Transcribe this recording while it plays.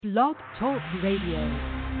Blog Talk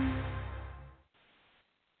Radio.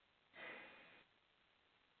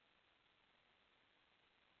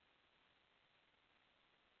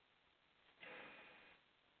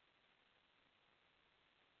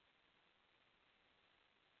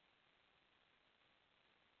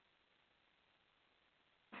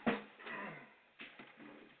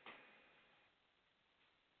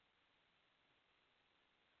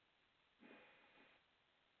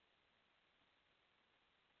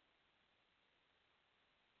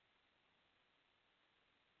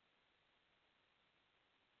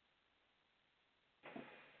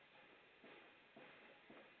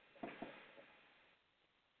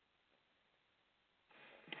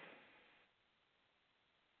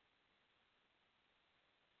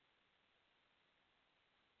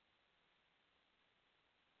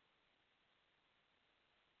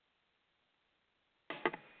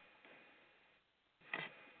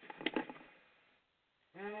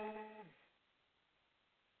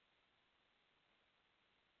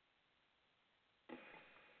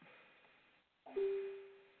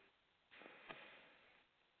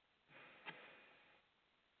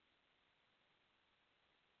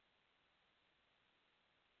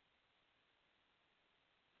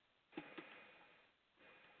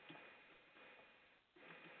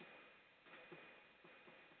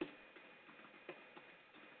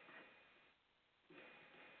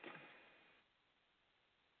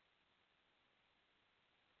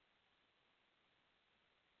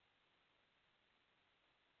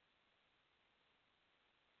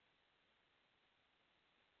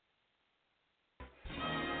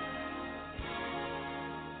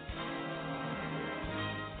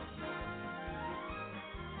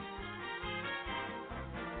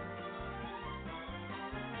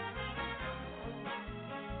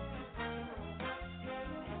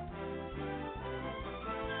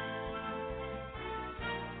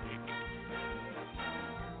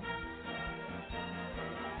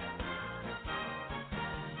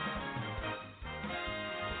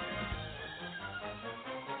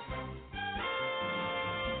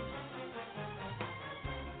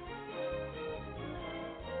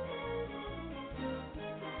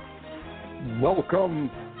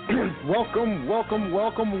 Welcome,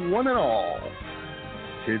 welcome, one and all,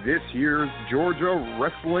 to this year's Georgia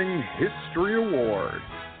Wrestling History Awards.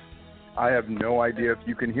 I have no idea if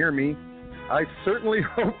you can hear me. I certainly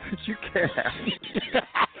hope that you can.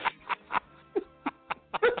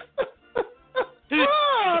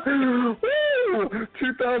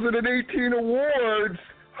 2018 awards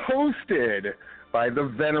hosted by the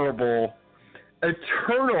venerable,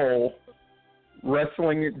 eternal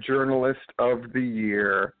Wrestling Journalist of the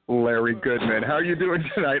Year, Larry Goodman. How are you doing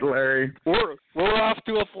tonight, Larry? We're off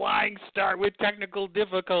to a flying start with technical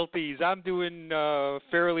difficulties. I'm doing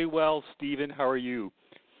fairly well, Stephen. How are you?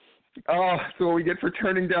 Oh, so what we get for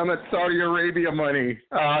turning down that Saudi Arabia money.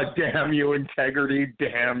 Damn you, integrity.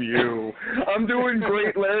 Damn you. I'm doing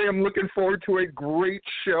great, Larry. I'm looking forward to a great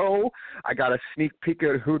show. I got a sneak peek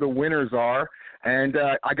at who the winners are. And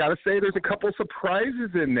I got to say, there's a couple surprises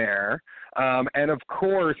in there. And, of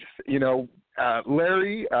course,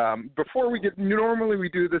 Larry, before we normally we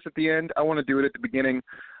do this at the end. I want to do it at the beginning.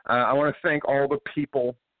 I want to thank all the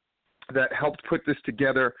people that helped put this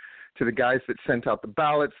together, to the guys that sent out the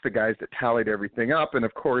ballots, the guys that tallied everything up, and,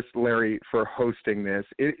 of course, Larry for hosting this.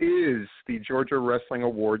 It is the Georgia Wrestling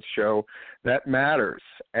Awards show that matters,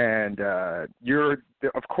 and you're,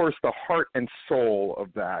 of course, the heart and soul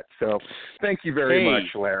of that. So thank you very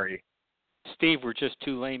much, Larry. Steve, we're just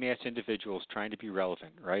two lame-ass individuals trying to be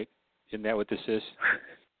relevant, right? Isn't that what this is?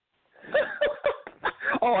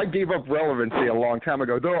 Oh, I gave up relevancy a long time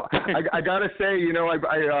ago. Though I got to say,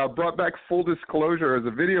 I brought back Full Disclosure as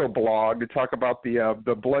a video blog to talk about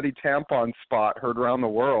the bloody tampon spot heard around the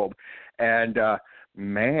world. And,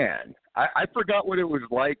 man, I forgot what it was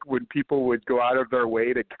like when people would go out of their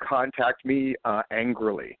way to contact me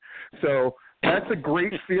angrily. So that's a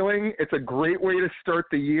great feeling. It's a great way to start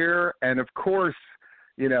the year. And, of course,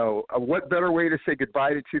 what better way to say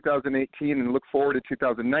goodbye to 2018 and look forward to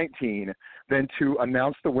 2019 than to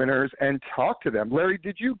announce the winners and talk to them. Larry,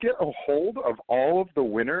 did you get a hold of all of the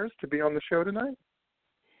winners to be on the show tonight?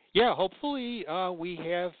 Yeah, hopefully we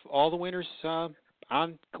have all the winners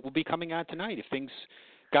will be coming on tonight. If things,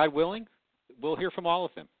 God willing, we'll hear from all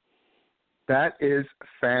of them. That is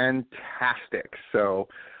fantastic. So,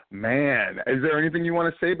 man, is there anything you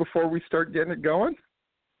want to say before we start getting it going?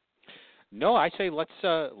 No, I say let's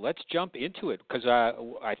jump into it because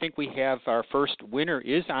I think we have our first winner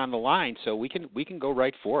is on the line, so we can go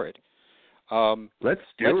right for it. Let's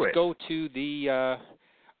go to the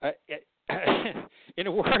an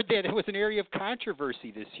award that was an area of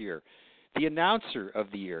controversy this year. The announcer of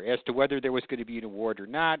the year, as to whether there was going to be an award or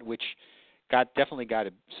not, which definitely got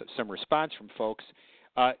some response from folks.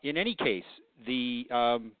 In any case, it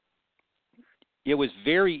was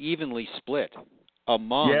very evenly split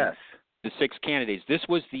among the 6 candidates. This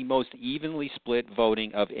was the most evenly split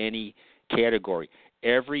voting of any category.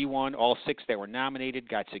 Everyone, all 6 that were nominated,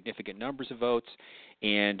 got significant numbers of votes,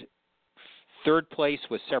 and third place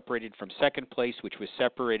was separated from second place, which was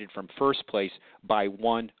separated from first place by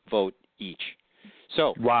 1 vote each.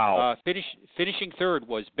 So, finishing third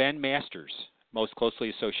was Ben Masters, most closely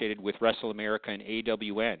associated with Wrestle America and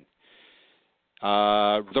AWN.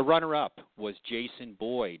 The runner-up was Jason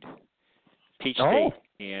Boyd, Peach State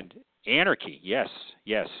and Anarchy. Yes.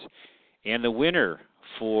 And the winner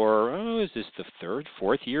for, is this the 3rd,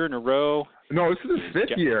 4th year in a row? No, this is the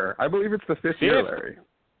 5th year. I believe it's the 5th year, Larry.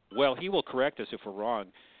 Well, he will correct us if we're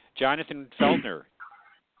wrong. Jonathan Feltner.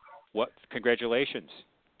 What? Congratulations.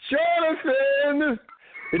 Jonathan!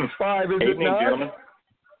 It's 5, is evening, it not? Gentlemen.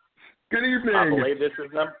 Good evening. I believe this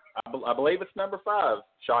is I believe it's number 5,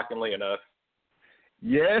 shockingly enough.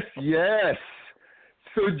 Yes.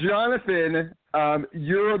 So, Jonathan,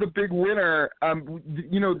 you're the big winner.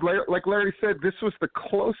 Like Larry said, this was the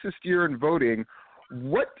closest year in voting.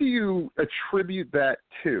 What do you attribute that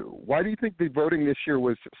to? Why do you think the voting this year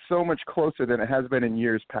was so much closer than it has been in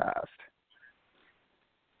years past?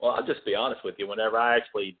 Well, I'll just be honest with you. Whenever I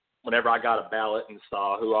got a ballot and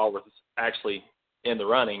saw who all was actually in the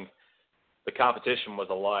running, the competition was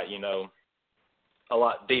a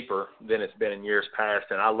lot deeper than it's been in years past.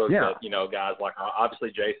 And I looked at, guys like obviously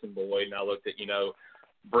Jason Boyd, and I looked at,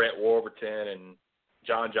 Brett Warburton and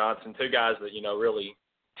John Johnson, 2 guys that, really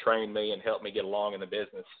trained me and helped me get along in the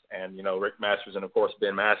business. And, Rick Masters and, of course,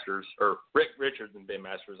 Ben Masters, or Rick Richards and Ben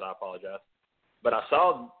Masters, I apologize. But I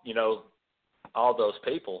saw, all those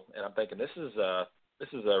people, and I'm thinking this is a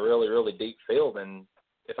really, really deep field. And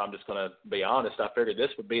if I'm just going to be honest, I figured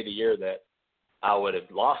this would be the year that I would have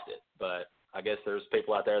lost it. But I guess there's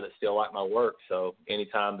people out there that still like my work. So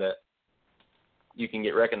anytime that you can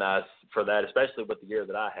get recognized for that, especially with the year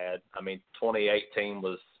that I had, 2018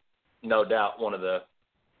 was no doubt one of the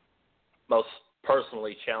most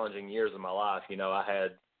personally challenging years of my life. I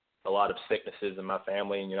had a lot of sicknesses in my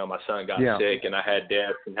family, and, my son got sick, and I had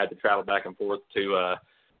deaths and had to travel back and forth to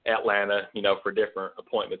Atlanta, for different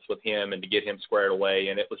appointments with him and to get him squared away.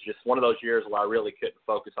 And it was just one of those years where I really couldn't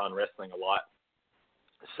focus on wrestling a lot.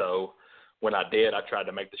 So when I did, I tried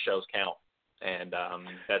to make the shows count. And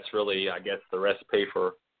that's really, I guess, the recipe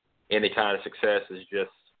for any kind of success is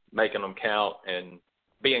just making them count and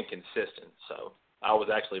being consistent. So I was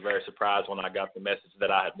actually very surprised when I got the message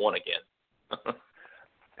that I had won again.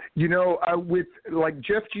 With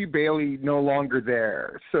Jeff G. Bailey no longer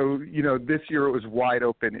there, so, this year it was wide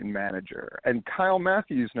open in manager. And Kyle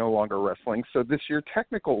Matthews no longer wrestling, so this year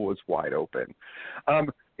technical was wide open.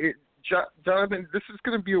 Jonathan, this is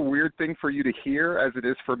going to be a weird thing for you to hear as it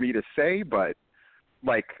is for me to say, but,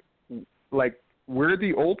 we're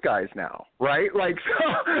the old guys now, right? So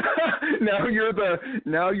now you're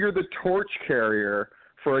the torch carrier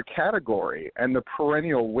for a category and the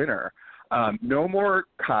perennial winner. No more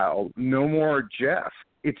Kyle, no more Jeff.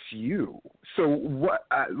 It's you. So what?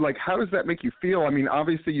 How does that make you feel?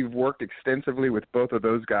 Obviously you've worked extensively with both of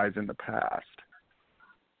those guys in the past.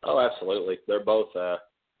 Oh, absolutely. They're both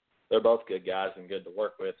good guys and good to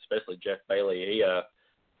work with, especially Jeff Bailey.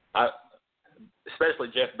 Especially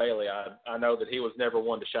Jeff Bailey, I know that he was never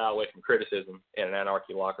one to shy away from criticism in an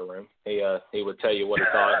Anarchy locker room. He would tell you what he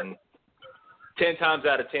thought, and 10 times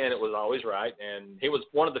out of 10, it was always right. And he was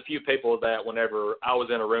one of the few people that whenever I was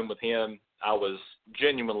in a room with him, I was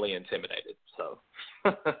genuinely intimidated. So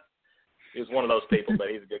he was one of those people, but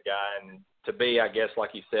he's a good guy. And to be, I guess,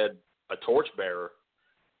 like you said, a torchbearer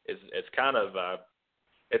it's kind of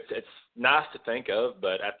it's nice to think of,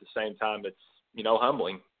 but at the same time, it's,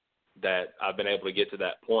 humbling that I've been able to get to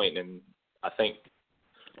that point. And I think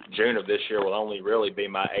June of this year will only really be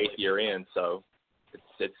my 8th year in. So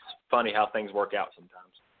it's funny how things work out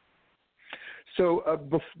sometimes. So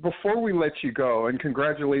before we let you go, and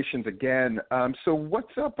congratulations again. So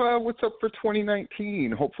what's up for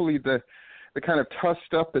 2019? Hopefully the kind of tough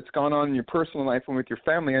stuff that's gone on in your personal life and with your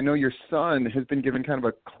family. I know your son has been given kind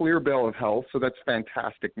of a clear bill of health, so that's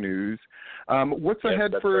fantastic news. What's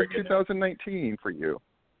ahead for 2019 for you?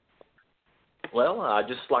 Well, I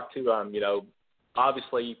just like to,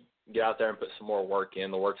 obviously get out there and put some more work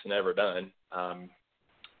in. The work's never done.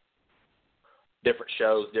 Different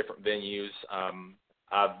shows, different venues.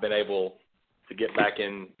 I've been able to get back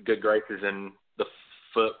in good graces in the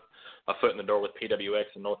a foot in the door with PWX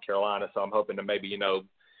in North Carolina. So I'm hoping to maybe,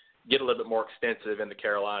 get a little bit more extensive in the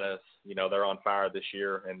Carolinas. They're on fire this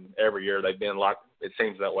year, and every year they've been like, it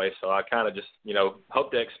seems that way. So I kind of just,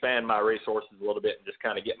 hope to expand my resources a little bit and just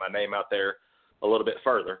kind of get my name out there a little bit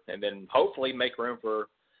further, and then hopefully make room for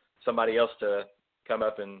somebody else to come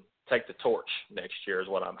up and take the torch next year is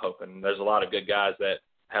what I'm hoping. There's a lot of good guys that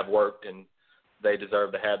have worked, and they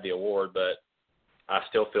deserve to have the award, but I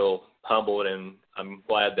still feel humbled, and I'm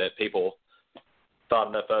glad that people thought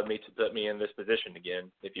enough of me to put me in this position again.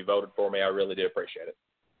 If you voted for me, I really do appreciate it.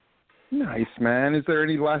 Nice, man. Is there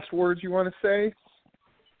any last words you want to say?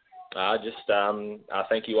 I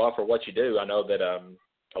thank you all for what you do. I know that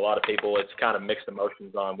a lot of people, it's kind of mixed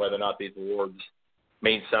emotions on whether or not these awards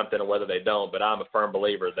mean something or whether they don't, but I'm a firm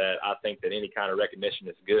believer that I think that any kind of recognition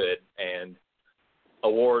is good, and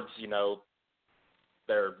awards,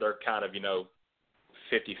 they're kind of,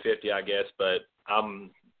 50-50, I guess, but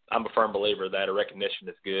I'm a firm believer that a recognition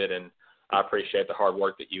is good, and I appreciate the hard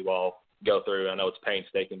work that you all go through. I know it's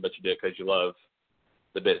painstaking, but you do it because you love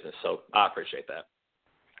the business, so I appreciate that.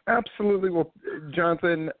 Absolutely. Well,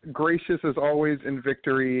 Jonathan, gracious as always in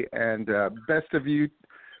victory, and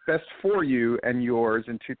best for you and yours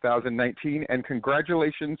in 2019, and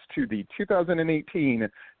congratulations to the 2018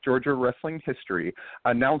 Georgia Wrestling History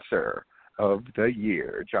Announcer of the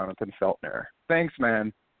Year, Jonathan Feltner. Thanks,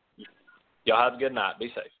 man. Y'all have a good night. Be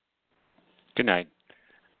safe. Good night.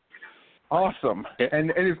 Awesome.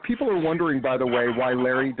 And if people are wondering, by the way, why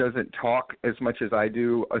Larry doesn't talk as much as I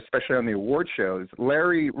do, especially on the award shows,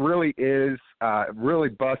 Larry really is really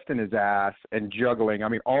busting his ass and juggling. I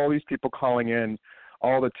mean, all these people calling in,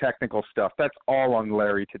 all the technical stuff, that's all on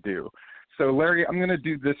Larry to do. So, Larry, I'm going to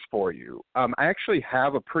do this for you. I actually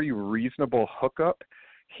have a pretty reasonable hookup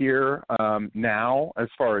here now as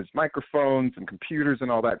far as microphones and computers and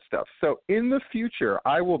all that stuff. So in the future,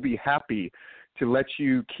 I will be happy to let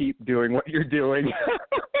you keep doing what you're doing.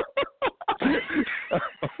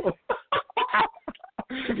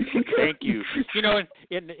 Thank you.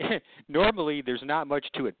 Normally there's not much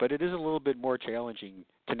to it, but it is a little bit more challenging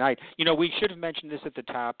tonight. We should have mentioned this at the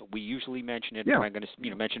top. We usually mention it. Yeah. I'm going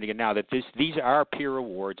to mention it again now that these are peer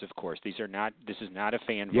awards, of course. This is not a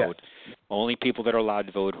fan vote. Only people that are allowed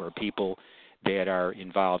to vote are people that are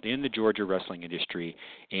involved in the Georgia wrestling industry.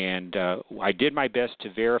 And I did my best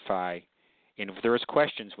to verify. And if there was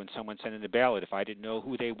questions when someone sent in the ballot, if I didn't know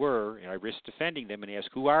who they were, and I risked offending them and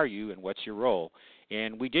ask, who are you and what's your role?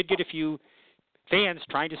 And we did get a few fans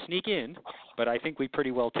trying to sneak in, but I think we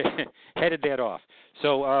pretty well headed that off.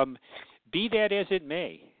 So be that as it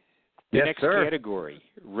may, the next category,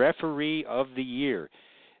 Referee of the Year.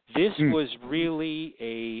 This was really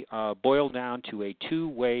a boiled down to a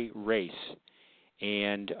two-way race.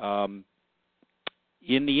 And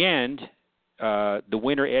in the end, the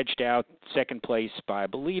winner edged out second place by, I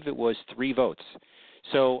believe it was 3 votes.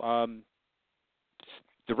 So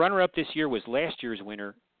the runner-up this year was last year's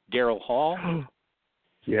winner, Darryl Hall.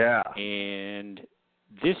 Yeah. And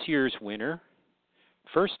this year's winner,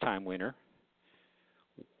 first-time winner,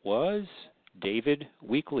 was David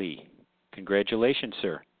Weekley. Congratulations,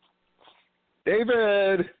 sir.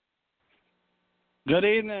 David! Good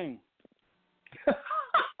evening.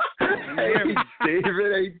 Hey,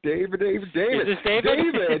 David. Is this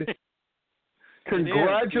David? David,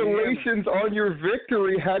 congratulations on your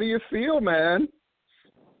victory. How do you feel, man?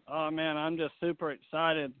 Oh, man, I'm just super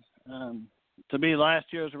excited to be last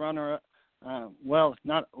year's runner-up. Well,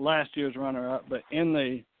 not last year's runner-up, but in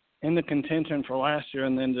the contention for last year,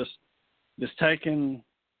 and then just taking,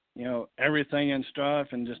 everything in strife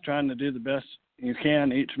and just trying to do the best you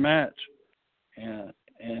can each match, and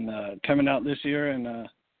coming out this year and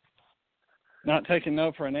not taking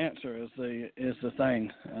no for an answer is the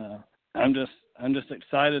thing. I'm just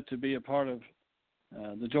excited to be a part of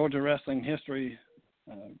the Georgia Wrestling History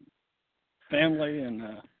family, and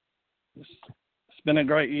it's been a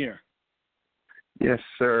great year. Yes,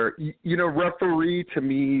 sir. Referee to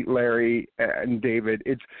me, Larry and David,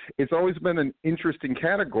 it's always been an interesting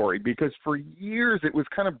category because for years it was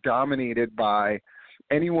kind of dominated by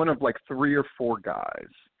any one of like 3 or 4 guys.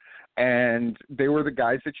 And they were the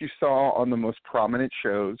guys that you saw on the most prominent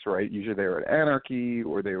shows, right? Usually they were at Anarchy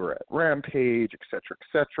or they were at Rampage, et cetera, et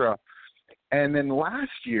cetera. And then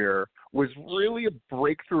last year was really a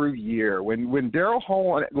breakthrough year when Darryl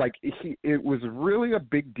Hall, it was really a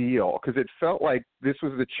big deal because it felt like this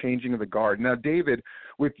was the changing of the guard. Now, David,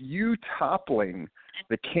 with you toppling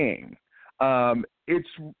the king, it's,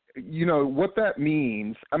 what that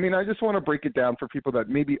means. I mean, I just want to break it down for people that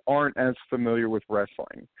maybe aren't as familiar with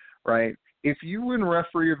wrestling, right? if you win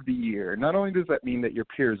Referee of the Year, not only does that mean that your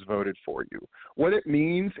peers voted for you, what it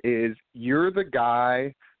means is you're the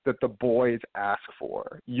guy that the boys ask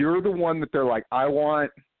for. You're the one that they're like, I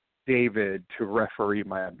want David to referee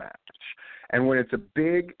my match. And when it's a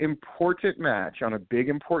big, important match on a big,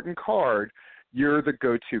 important card, you're the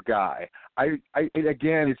go-to guy.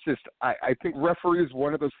 Again, it's just I think referee is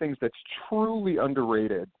one of those things that's truly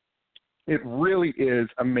underrated. It really is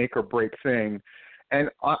a make-or-break thing. And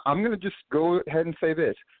I'm going to just go ahead and say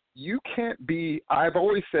this. You can't be – I've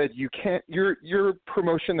always said you can't – you're a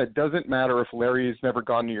promotion that doesn't matter if Larry has never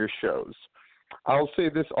gone to your shows. I'll say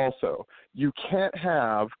this also. You can't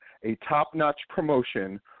have a top-notch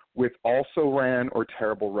promotion with also-ran or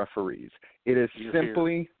terrible referees. It is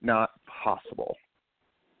simply not possible.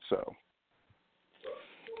 So.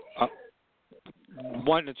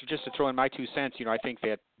 One, just to throw in my 2 cents, I think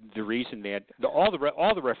that the reason that all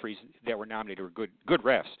the referees that were nominated were good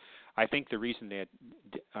refs. I think the reason that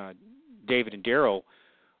David and Daryl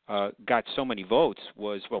got so many votes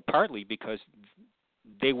was, well, partly because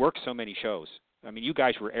they worked so many shows. I mean, you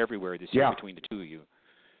guys were everywhere this year between the two of you.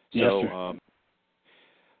 So,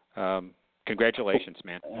 congratulations,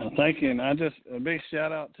 man. Thank you, and a big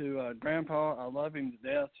shout out to Grandpa. I love him to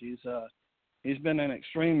death. He's been an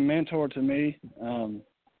extreme mentor to me,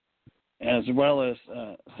 as well as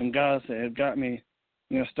some guys that have got me,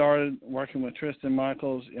 started working with Tristan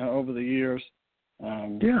Michaels over the years.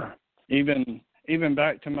 Even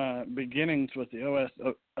back to my beginnings with the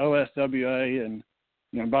OSWA and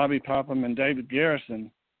Bobby Popham and David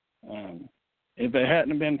Garrison. If it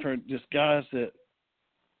hadn't been for just guys that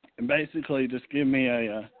basically just give me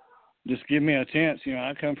a chance,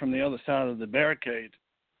 I come from the other side of the barricade,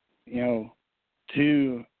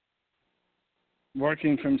 to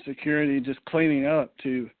working from security, just cleaning up,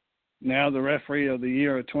 to now the referee of the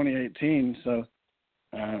year of 2018. So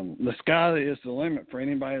the sky is the limit for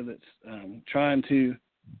anybody that's trying to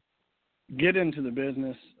get into the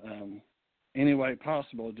business any way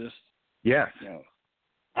possible. Just I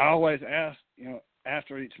always ask,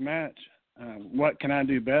 after each match, what can I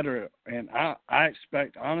do better? And I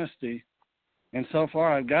expect honesty, and so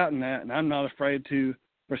far I've gotten that, and I'm not afraid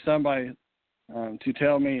for somebody to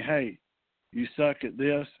tell me, hey, you suck at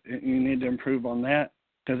this, and you need to improve on that,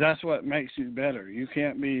 because that's what makes you better. You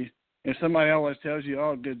can't be, if somebody always tells you,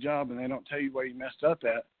 oh, good job, and they don't tell you where you messed up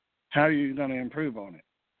at, how are you going to improve on it?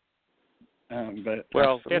 But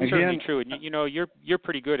well, that's certainly true, and you're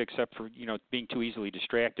pretty good, except for being too easily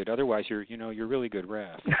distracted. Otherwise, you're really good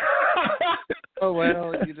ref. Oh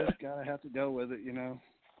well, you just gotta have to go with it,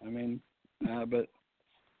 I mean, but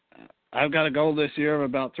I've got a goal this year of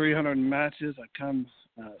about 300 matches. I come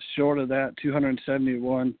short of that,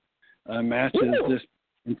 271 matches this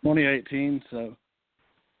in 2018. So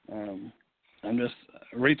I'm just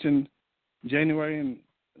reaching January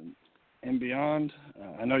and beyond.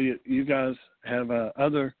 I know you guys have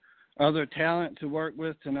other talent to work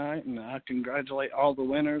with tonight, and I congratulate all the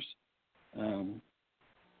winners.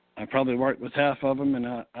 I probably worked with half of them, and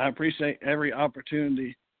I appreciate every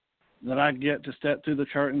opportunity that I get to step through the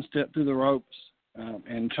curtain, step through the ropes,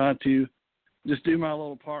 and try to just do my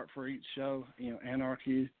little part for each show.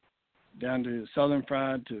 Anarchy, down to Southern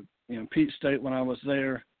Fried, to Peach State when I was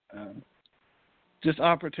there. Just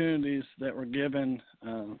opportunities that were given,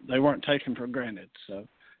 they weren't taken for granted. So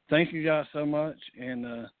thank you guys so much,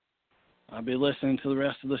 and I'll be listening to the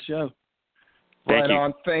rest of the show. Right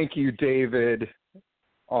on. Thank you, David.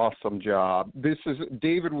 Awesome job. This is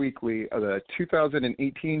David Weekley, the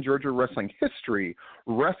 2018 Georgia Wrestling History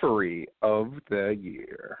Referee of the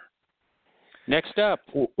Year. Next up.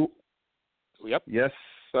 Yep. Yes,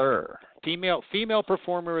 sir. Female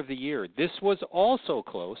Performer of the Year. This was also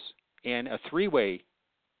close in a three-way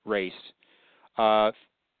race.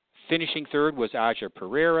 Finishing third was Aja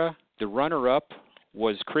Pereira. The runner-up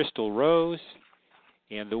was Crystal Rose.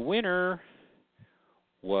 And the winner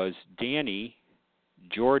was Danny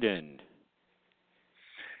Jordan.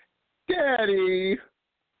 Daddy!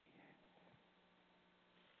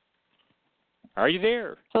 Are you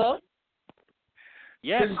there? Hello?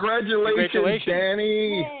 Yes. Congratulations,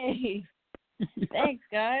 Danny. Yay. Thanks,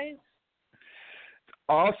 guys.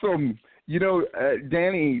 Awesome.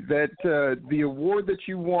 Danny, that the award that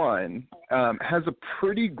you won has a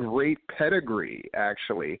pretty great pedigree,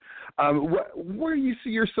 actually. Where do you see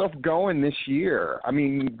yourself going this year? I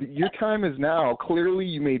mean, your time is now. Clearly,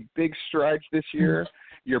 you made big strides this year.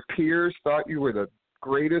 Your peers thought you were the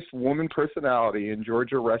greatest woman personality in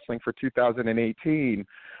Georgia wrestling for 2018.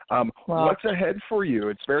 What's ahead for you?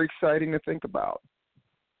 It's very exciting to think about.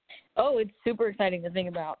 Oh, it's super exciting to think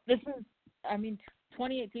about.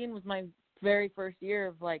 2018 was my very first year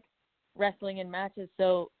of wrestling in matches.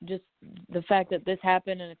 So just the fact that this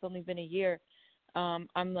happened and it's only been a year,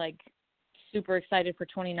 I'm like super excited for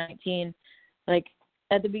 2019. Like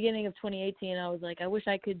at the beginning of 2018, I was like, I wish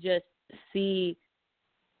I could just see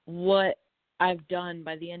what I've done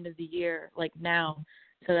by the end of the year, like now,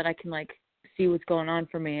 so that I can like see what's going on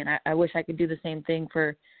for me. And I wish I could do the same thing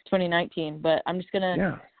for 2019, but I'm just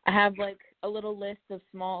gonna, I have like a little list of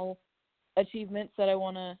small achievements that I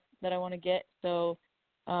want to get. So,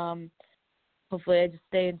 hopefully I just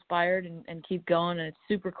stay inspired and keep going. And it's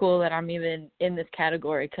super cool that I'm even in this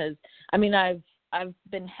category. 'Cause I mean, I've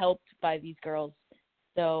been helped by these girls.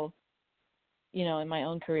 So, you know, in my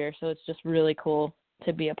own career. So it's just really cool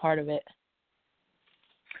to be a part of it.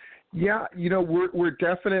 Yeah, you know, we're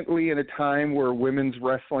definitely in a time where women's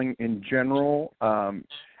wrestling in general,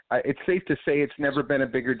 it's safe to say it's never been a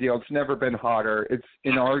bigger deal. It's never been hotter. It's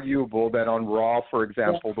inarguable that on Raw, for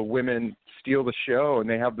example, the women steal the show and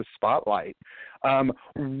they have the spotlight.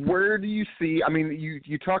 Where do you see, I mean,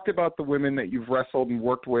 you talked about the women that you've wrestled and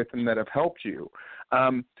worked with and that have helped you.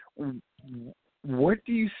 What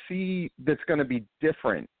do you see that's going to be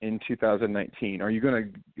different in 2019? Are you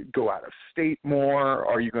going to go out of state more?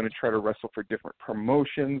 Are you going to try to wrestle for different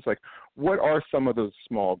promotions? Like, what are some of those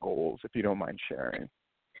small goals, if you don't mind sharing?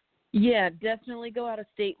 Yeah, definitely go out of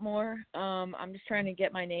state more. I'm just trying to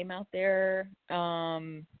get my name out there,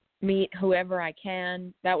 meet whoever I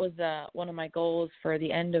can. That was one of my goals for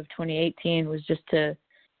the end of 2018 was just to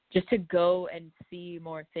go and see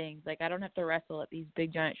more things. Like I don't have to wrestle at these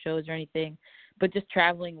big giant shows or anything, but just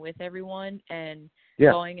traveling with everyone and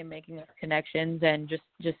going and making those connections and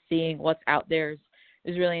just seeing what's out there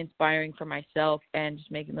is really inspiring for myself, and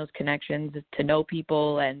just making those connections to know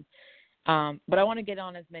people. And but I want to get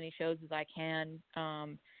on as many shows as I can,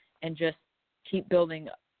 and just keep building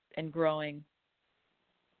and growing.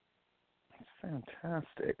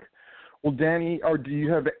 Fantastic. Well, Danny, do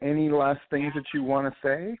you have any last things that you want to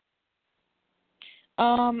say?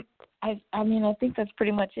 I mean, I think that's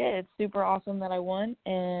pretty much it. It's super awesome that I won,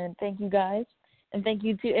 and thank you guys, and thank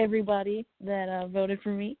you to everybody that voted for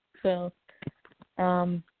me. So,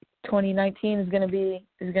 2019 is gonna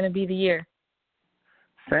be the year.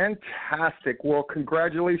 Fantastic. Well,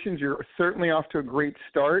 congratulations. You're certainly off to a great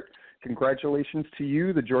start. Congratulations to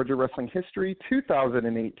you, the Georgia Wrestling History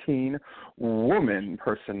 2018 Woman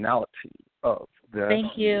Personality of the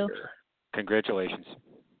Thank you. Year. Congratulations.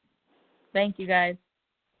 Thank you, guys.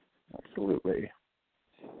 Absolutely.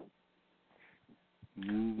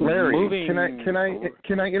 Larry, can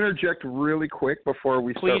I interject really quick before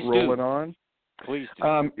we start rolling on? Please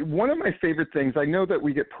do. One of my favorite things, I know that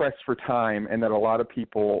we get pressed for time and that a lot of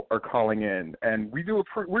people are calling in, and we're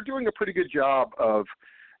doing a pretty good job of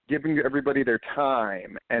giving everybody their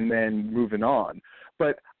time and then moving on.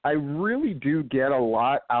 But I really do get a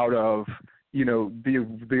lot out of, you know,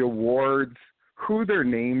 the awards, who they're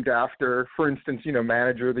named after. For instance, you know,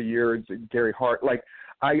 Manager of the Year is Gary Hart. Like,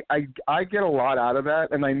 I get a lot out of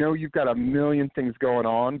that, and I know you've got a million things going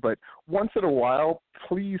on, but once in a while,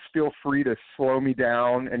 please feel free to slow me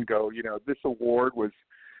down and go, you know, this award was,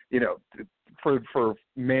 you know, for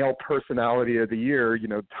Male Personality of the Year, you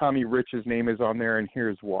know, Tommy Rich's name is on there, and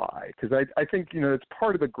here's why. Because I think, you know, it's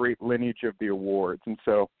part of the great lineage of the awards. And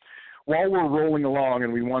so while we're rolling along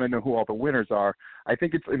and we want to know who all the winners are, I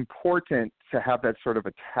think it's important to have that sort of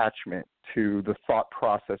attachment to the thought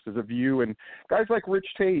processes of you and guys like Rich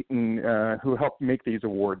Tate and who helped make these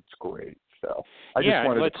awards great. So I just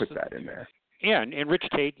wanted to put that in there. Yeah, and Rich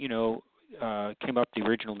Tate, you know, came up with the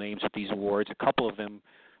original names of these awards. A couple of them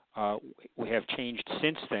we have changed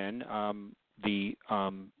since then. The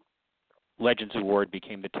Legends Award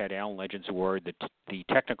became the Ted Allen Legends Award. The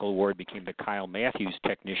Technical Award became the Kyle Matthews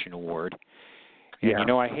Technician Award. And, you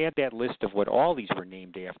know, I had that list of what all these were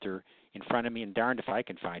named after in front of me, and darned if I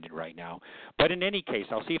can find it right now. But in any case,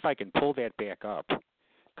 I'll see if I can pull that back up,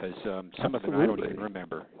 because some of them I don't even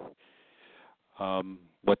remember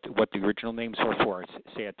what the original names were for. It's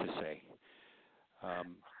sad to say.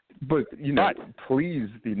 But, you know, please,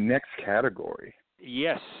 the next category.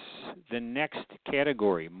 Yes, the next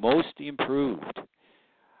category, Most Improved.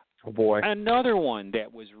 Oh, boy. Another one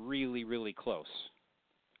that was really, really close.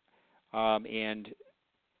 And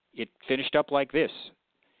it finished up like this.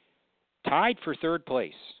 Tied for third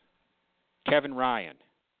place, Kevin Ryan,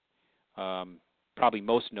 probably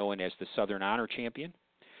most known as the Southern Honor Champion.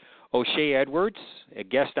 O'Shea Edwards, a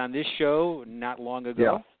guest on this show not long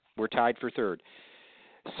ago. We're tied for third.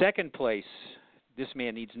 Second place, this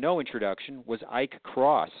man needs no introduction, was Ike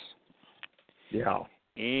Cross. Yeah.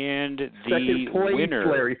 And second place, winner,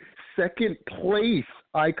 Larry. Second place,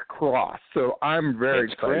 Ike Cross. So I'm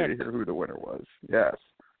very excited correct. to hear who the winner was. Yes.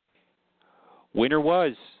 Winner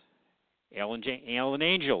was Alan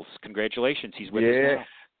Angels. Congratulations. He's with us now.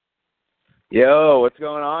 Yo, what's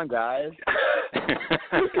going on, guys?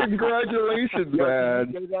 Congratulations,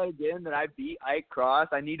 man. Can you say that again, that I beat Ike Cross?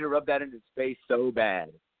 I need to rub that in his face so bad.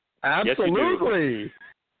 Absolutely.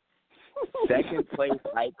 Second place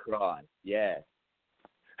Ike Cross. Yes.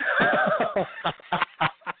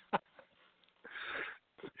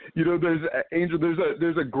 You know,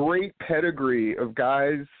 there's a great pedigree of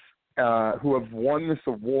guys who have won this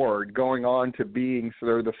award, going on to being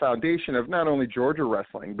sort of the foundation of not only Georgia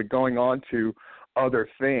wrestling, but going on to other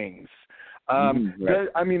things. Right.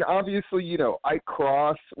 I mean, obviously, you know, Ike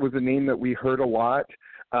Cross was a name that we heard a lot,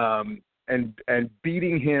 and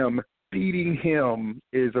beating him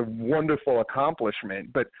is a wonderful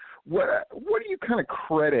accomplishment. But what do you kind of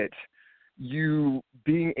credit you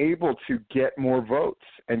being able to get more votes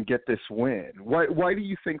and get this win? Why do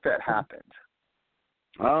you think that happened?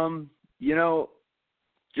 You know,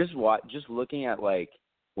 just looking at like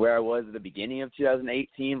where I was at the beginning of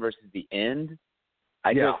 2018 versus the end,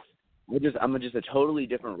 I'm just a totally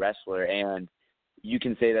different wrestler, and you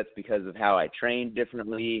can say that's because of how I trained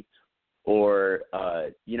differently, or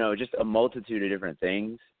you know, just a multitude of different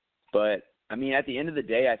things. But I mean, at the end of the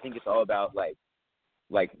day, I think it's all about like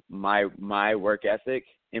my work ethic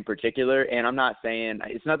in particular. And I'm not saying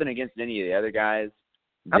it's nothing against any of the other guys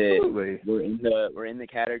that Absolutely. we're in the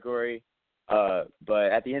category.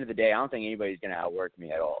 But at the end of the day, I don't think anybody's going to outwork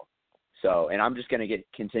me at all. So, and I'm just going to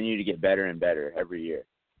continue to get better and better every year.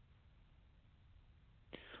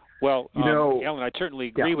 Well, you know, Alan, I certainly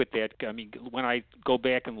agree with that. I mean, when I go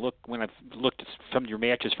back and when I've looked at some of your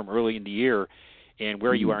matches from early in the year and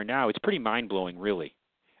where you are now, it's pretty mind-blowing, really.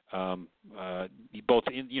 Both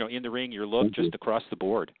in the ring, your look, just across the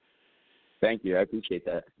board. Thank you. I appreciate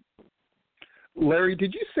that. Larry,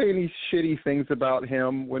 did you say any shitty things about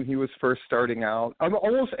him when he was first starting out?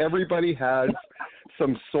 Almost everybody has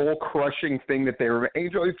some soul-crushing thing that they remember.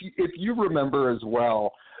 Angel, if you remember as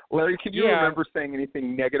well, Larry, can you remember saying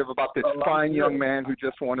anything negative about this fine young man who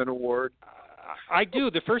just won an award? I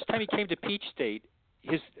do. The first time he came to Peach State,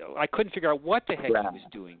 I couldn't figure out what the heck he was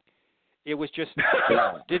doing. It was just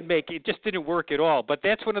it just didn't work at all. But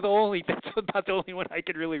that's about the only one I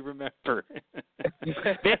can really remember.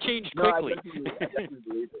 That changed quickly. I definitely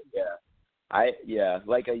believe it. Yeah.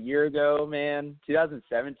 Like a year ago, man,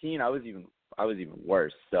 2017, I was even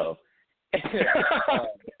worse. So,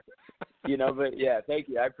 you know, but yeah, thank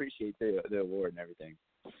you. I appreciate the award and everything.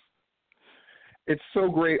 It's so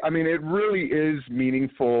great. I mean, it really is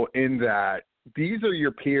meaningful in that these are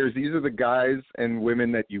your peers. These are the guys and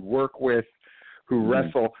women that you work with who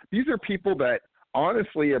wrestle. These are people that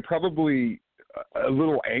honestly are probably a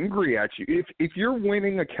little angry at you. If you're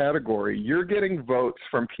winning a category, you're getting votes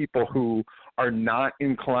from people who are not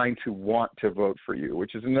inclined to want to vote for you,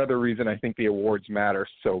 which is another reason I think the awards matter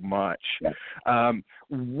so much. Yeah.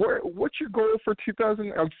 What's your goal for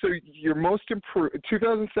 2000? So your most improved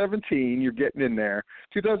 2017, you're getting in there.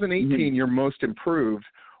 2018, you're most improved.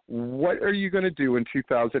 What are you going to do in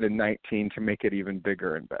 2019 to make it even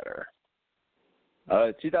bigger and better?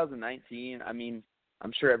 2019, I mean,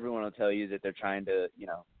 I'm sure everyone will tell you that they're trying to, you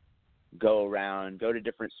know, go around, go to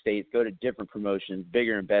different states, go to different promotions,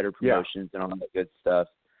 bigger and better promotions and all that good stuff.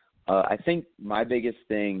 I think my biggest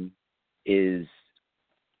thing is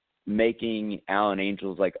making Alan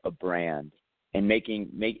Angels like a brand, and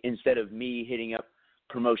instead of me hitting up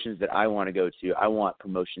promotions that I want to go to, I want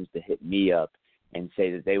promotions to hit me up and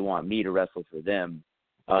say that they want me to wrestle for them.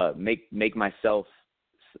 Make myself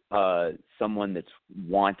someone that's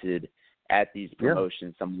wanted at these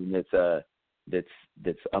promotions, someone that's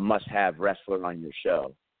a must-have wrestler on your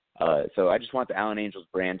show. So I just want the Alan Angels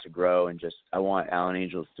brand to grow, and I want Alan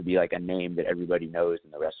Angels to be like a name that everybody knows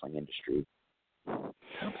in the wrestling industry.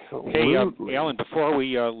 Absolutely. Hey, Alan, before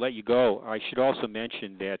we let you go, I should also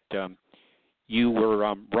mention that you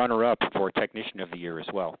were runner-up for Technician of the Year as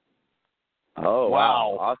well. Oh,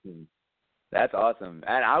 wow. Awesome. That's awesome.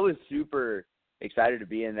 And I was super excited to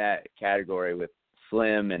be in that category with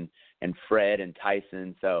Slim and Fred and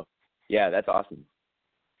Tyson. So, yeah, that's awesome.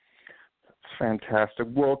 Fantastic.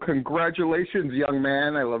 Well, congratulations, young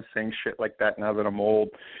man. I love saying shit like that now that I'm old.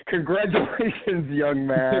 Congratulations, young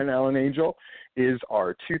man. Alan Angel is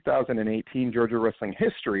our 2018 Georgia Wrestling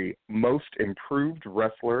History Most Improved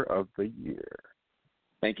Wrestler of the Year.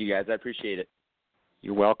 Thank you, guys. I appreciate it.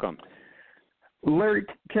 You're welcome. Larry,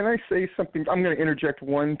 can I say something? I'm going to interject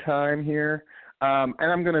one time here, and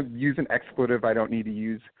I'm going to use an expletive I don't need to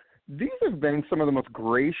use. These have been some of the most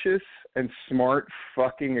gracious and smart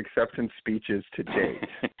fucking acceptance speeches to date.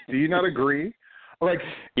 Do you not agree? Like,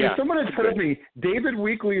 Yeah. if someone had told me David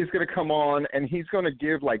Weekley is going to come on and he's going to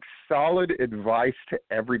give, like, solid advice to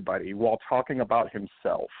everybody while talking about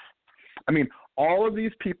himself. I mean, all of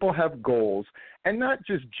these people have goals, and not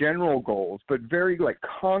just general goals, but very, like,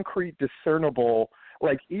 concrete, discernible,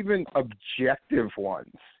 like, even objective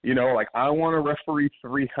ones. You know, like, I want to referee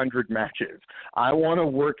 300 matches. I want to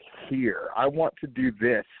work here. I want to do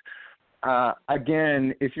this.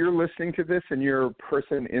 Again, if you're listening to this and you're a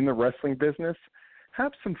person in the wrestling business,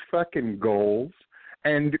 have some fucking goals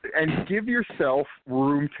and give yourself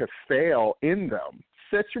room to fail in them.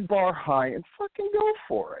 Set your bar high and fucking go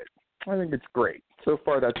for it. I think it's great. So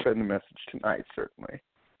far, that's been the message tonight, certainly.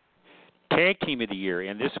 Tag Team of the Year,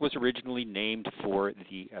 and this was originally named for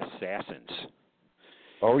the Assassins.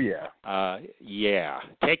 Oh, yeah. Yeah.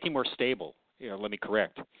 Tag Team or Stable, let me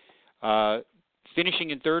correct. Finishing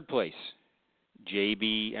in third place,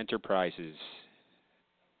 JB Enterprises,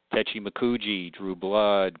 Techi Makuji, Drew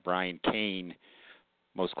Blood, Brian Kane,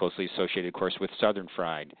 most closely associated, of course, with Southern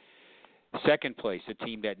Fried. Second place, a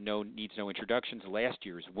team that needs no introductions, last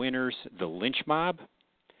year's winners, the Lynch Mob.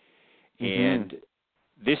 And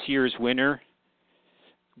this year's winner,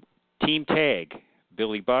 Team Tag,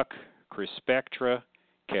 Billy Buck, Chris Spectra,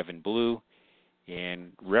 Kevin Blue.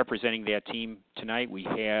 And representing that team tonight, we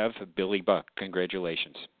have Billy Buck.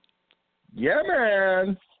 Congratulations. Yeah,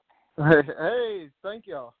 man. Hey, thank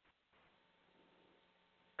y'all.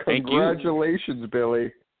 Thank you. Congratulations,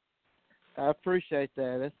 Billy. I appreciate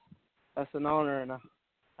that. That's an honor, and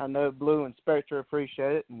I know Blue and Spectre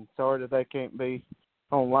appreciate it, and sorry that they can't be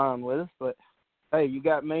online with us, but, hey, you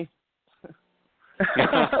got me.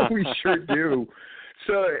 We sure do.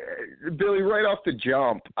 So, Billy, right off the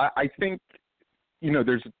jump, I think,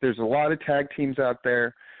 there's a lot of tag teams out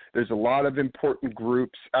there. There's a lot of important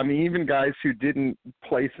groups. I mean, even guys who didn't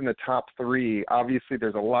place in the top three, obviously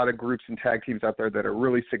there's a lot of groups and tag teams out there that are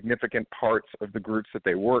really significant parts of the groups that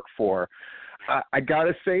they work for. I got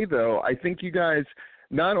to say, though, I think you guys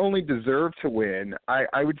not only deserve to win,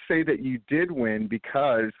 I would say that you did win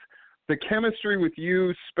because the chemistry with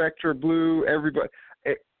you, Spectre, Blue, everybody,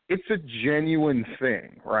 it's a genuine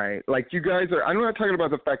thing, right? Like, you guys are – I'm not talking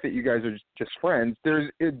about the fact that you guys are just friends.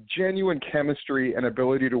 There's a genuine chemistry and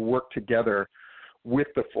ability to work together with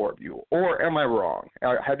the four of you. Or am I wrong?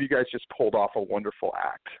 Have you guys just pulled off a wonderful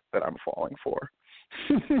act that I'm falling for?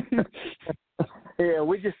 Yeah,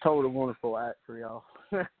 we just told a wonderful act for y'all.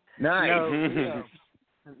 Nice.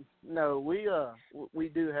 We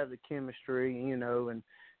do have the chemistry, and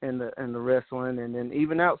the wrestling, and then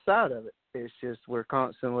even outside of it, it's just we're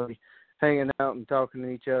constantly hanging out and talking to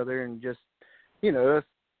each other, and just we're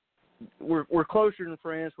closer than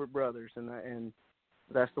friends. We're brothers, and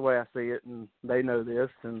that's the way I see it, and they know this,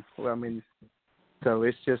 and so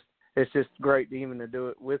it's just great to do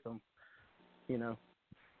it with them,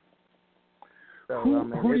 So,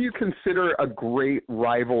 who do you consider a great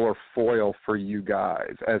rival or foil for you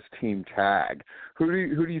guys as Team Tag? Who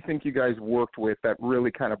do you think you guys worked with that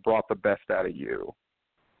really kind of brought the best out of you?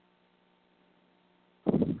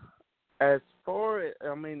 As far as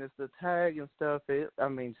it's the tag and stuff.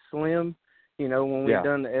 Slim. When we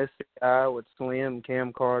done the SCI with Slim,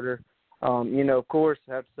 Cam Carter. Of course,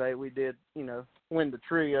 I have to say we did. Win the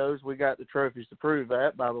trios. We got the trophies to prove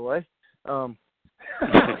that. By the way. And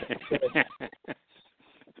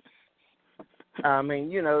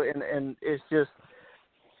it's just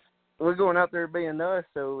we're going out there being us,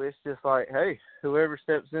 so it's just like, hey, whoever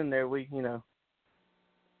steps in there,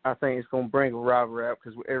 I think it's going to bring a rivalry out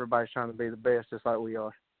because everybody's trying to be the best, just like we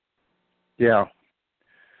are. Yeah.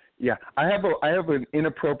 I have an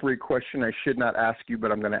inappropriate question I should not ask you,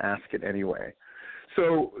 but I'm going to ask it anyway.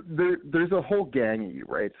 So there's a whole gang of you,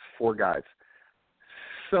 right? It's 4 guys.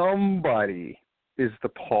 Somebody is the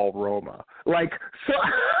Paul Roma. Like, so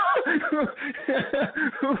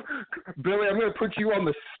Billy, I'm going to put you on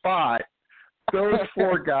the spot. Those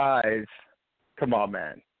 4 guys, come on,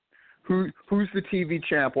 man. Who's the TV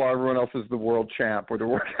champ while everyone else is the world champ or the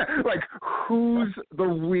world? Like, who's the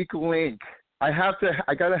weak link? I got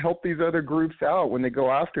to help these other groups out when they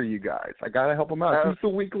go after you guys. I got to help them out. Who's the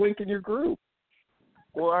weak link in your group?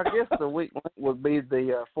 Well, I guess the weak link would be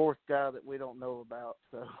the 4th guy that we don't know about.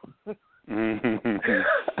 So.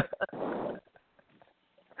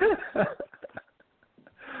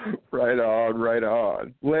 Right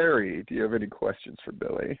on. Larry, do you have any questions for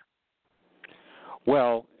Billy?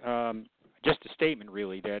 Well, just a statement,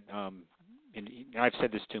 really, that and I've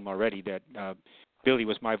said this to him already, that Billy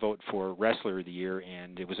was my vote for Wrestler of the Year,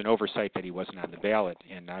 and it was an oversight that he wasn't on the ballot.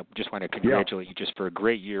 And I just want to congratulate you just for a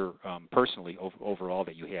great year personally overall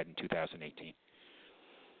that you had in 2018.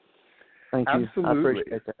 Thank you. Absolutely. I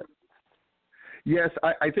appreciate that. Yes,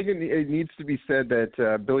 I think it needs to be said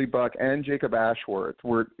that Billy Buck and Jacob Ashworth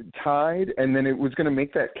were tied, and then it was going to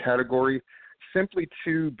make that category simply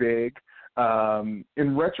too big.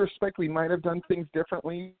 In retrospect, we might have done things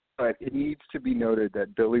differently, but it needs to be noted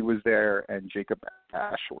that Billy was there and Jacob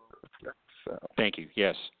Ashworth. So. Thank you.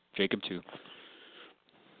 Yes, Jacob too.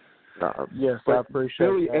 Yes, I appreciate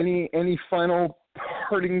Billy, that. any final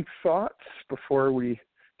parting thoughts before we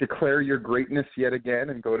declare your greatness yet again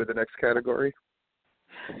and go to the next category?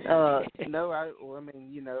 No, I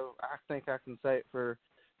mean, I think I can say it for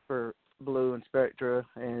Blue and Spectra,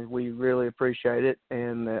 and we really appreciate it,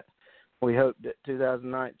 and that we hope that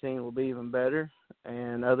 2019 will be even better.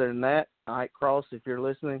 And other than that, Ike Cross, if you're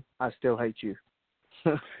listening, I still hate you.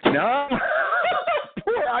 No.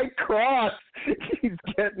 Poor Ike Cross. He's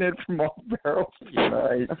getting it from all barrels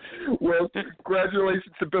tonight. Well,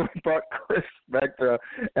 congratulations to Billy Buck, Chris Spectra,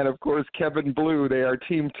 and, of course, Kevin Blue. They are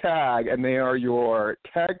Team Tag, and they are your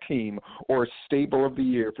Tag Team or Stable of the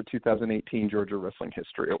Year for 2018 Georgia Wrestling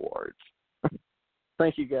History Awards.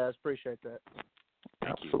 Thank you, guys. Appreciate that.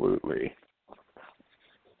 Absolutely.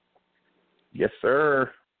 Yes,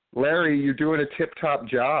 sir. Larry, you're doing a tip-top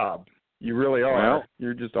job. You really are. Well,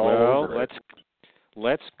 you're just all over it.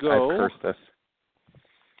 Let's go. I cursed us.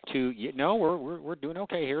 We're doing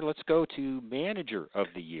okay here. Let's go to Manager of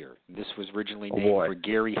the Year. This was originally named for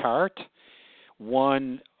Gary Hart.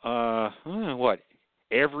 Won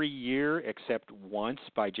every year except once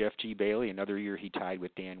by Jeff G. Bailey. Another year he tied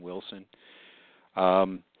with Dan Wilson.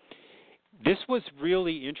 This was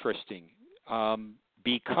really interesting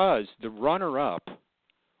because the runner-up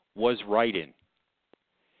was Wright-In.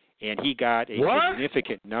 And he got a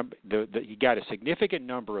significant number. He got a significant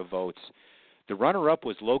number of votes. The runner-up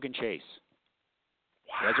was Logan Chase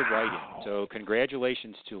as a write-in. So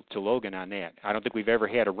congratulations to Logan on that. I don't think we've ever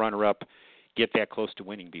had a runner-up get that close to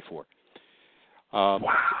winning before.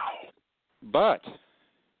 But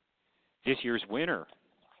this year's winner,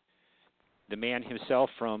 the man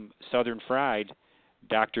himself from Southern Fried,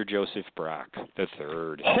 Dr. Joseph Brock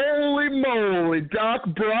III. Holy moly, Doc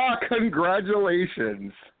Brock!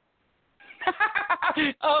 Congratulations.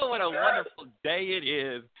 Oh, what a wonderful day it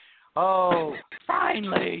is. Oh,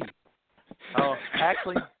 finally. Oh,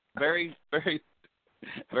 actually, very, very,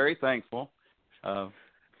 very thankful.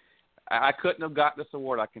 I couldn't have got this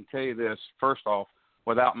award, I can tell you this, first off,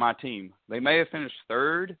 without my team. They may have finished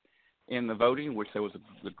third in the voting, which there was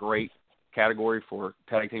a great category for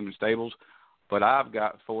tag team and stables, but I've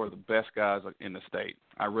got four of the best guys in the state.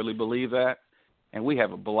 I really believe that, and we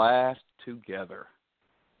have a blast together.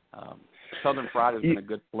 Southern Fried has been a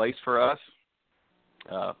good place for us.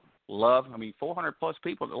 400-plus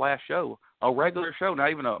people at the last show, a regular show, not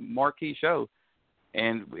even a marquee show.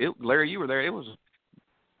 And, Larry, you were there. It was an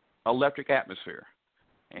electric atmosphere.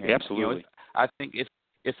 And, absolutely. I think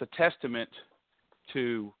it's a testament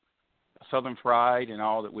to Southern Fried and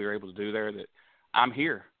all that we were able to do there that I'm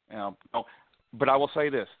here. But I will say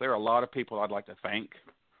this. There are a lot of people I'd like to thank.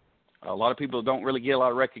 A lot of people don't really get a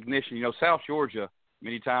lot of recognition. South Georgia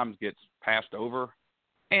many times gets passed over,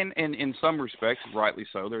 and in some respects, rightly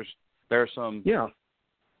so. There's some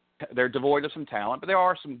they're devoid of some talent, but there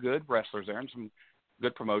are some good wrestlers there and some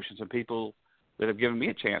good promotions and people that have given me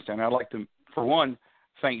a chance. And I'd like to, for one,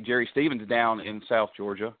 thank Jerry Stevens down in South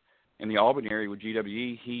Georgia in the Albany area with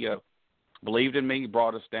GWE. He believed in me,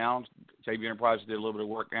 brought us down. JB Enterprises did a little bit of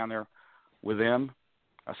work down there with them.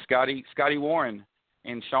 Scotty Warren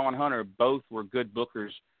and Sean Hunter both were good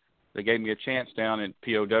bookers. They gave me a chance down at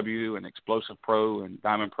POW and Explosive Pro and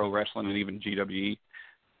Diamond Pro Wrestling and even GWE.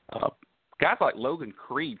 Guys like Logan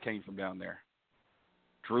Creed came from down there.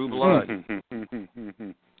 Drew Blood.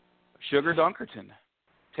 Sugar Dunkerton.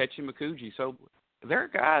 Tetchy Makuji. So there are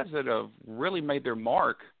guys that have really made their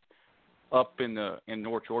mark up in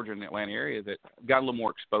North Georgia and the Atlanta area that got a little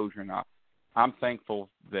more exposure. And I'm thankful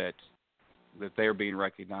that they're being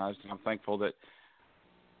recognized. And I'm thankful that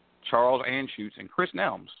Charles Anschutz and Chris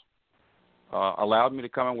Nelms allowed me to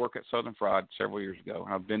come and work at Southern Fried several years ago.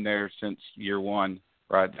 And I've been there since year one,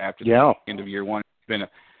 right after the end of year one.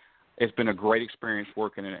 It's been a great experience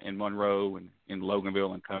working in Monroe and in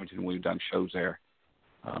Loganville and Covington. We've done shows there.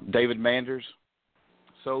 David Manders,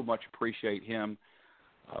 so much appreciate him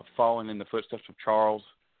following in the footsteps of Charles.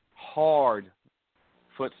 Hard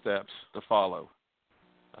footsteps to follow.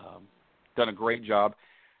 Done a great job.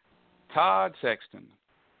 Todd Sexton.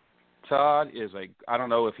 Todd is I don't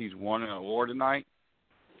know if he's won an award tonight,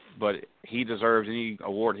 but he deserves any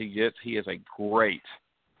award he gets. He is a great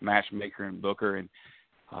matchmaker and booker, and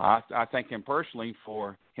I thank him personally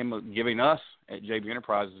for him giving us at JB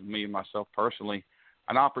Enterprises, me and myself personally,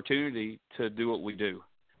 an opportunity to do what we do.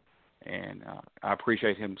 and I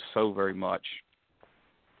appreciate him so very much.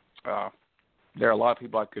 There are a lot of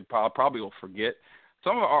people I could probably will forget.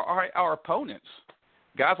 Some of our opponents,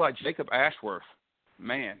 guys like Jacob Ashworth,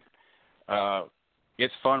 man,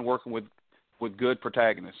 it's fun working with good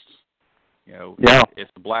protagonists. You know,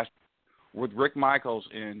 it's the blast with Rick Michaels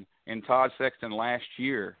and Todd Sexton last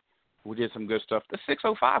year. We did some good stuff. The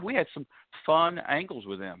 605, we had some fun angles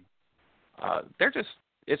with them.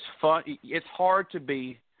 It's fun. It's hard to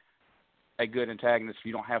be a good antagonist if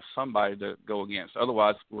you don't have somebody to go against.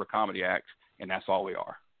 Otherwise, we're a comedy act, and that's all we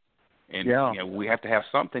are. And you know, we have to have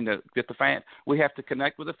something to get the fans. We have to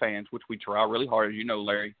connect with the fans, which we try really hard. As you know,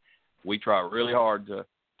 Larry, we try really hard to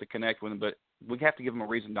connect with them, but we have to give them a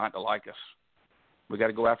reason not to like us. We got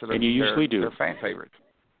to go after and you usually do. Their fan favorites.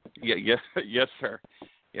 Yeah, yes, sir.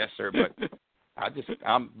 But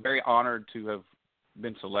I'm very honored to have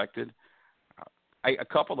been selected. A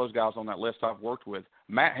couple of those guys on that list I've worked with.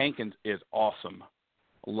 Matt Hankins is awesome.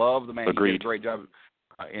 Love the man. Agreed. He did a great job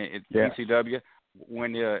at ECW.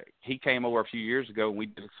 When he came over a few years ago, we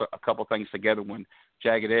did a couple of things together when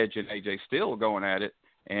Jagged Edge and AJ Steele were going at it,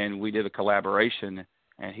 and we did a collaboration,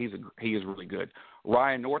 and he is really good.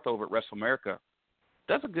 Ryan North over at WrestleAmerica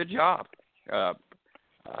does a good job. I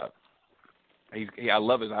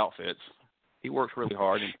love his outfits. He works really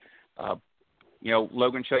hard. And, you know,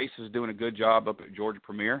 Logan Chase is doing a good job up at Georgia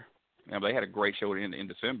Premier. You know, they had a great show in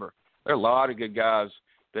December. There are a lot of good guys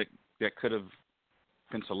that could have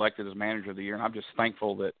been selected as manager of the year, and I'm just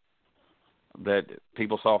thankful that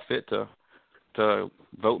people saw fit to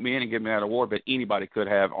vote me in and give me that award. But anybody could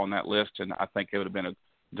have on that list, and I think it would have been a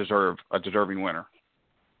deserving winner.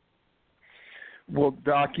 Well,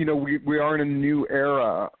 Doc, you know, we are in a new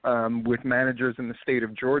era with managers in the state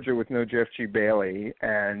of Georgia with no Jeff G. Bailey,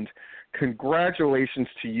 and congratulations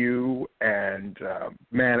to you. And,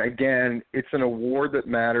 man, again, it's an award that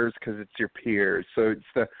matters because it's your peers. So it's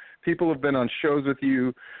the people who have been on shows with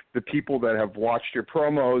you, the people that have watched your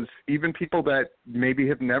promos, even people that maybe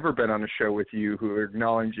have never been on a show with you who are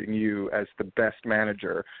acknowledging you as the best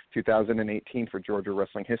manager 2018 for Georgia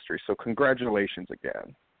wrestling history. So congratulations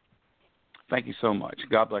again. Thank you so much.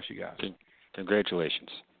 God bless you guys. Congratulations.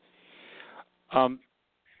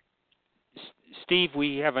 Steve,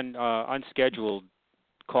 we have an unscheduled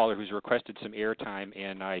caller who's requested some airtime,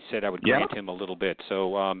 and I said I would grant him a little bit.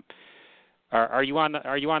 So, are you on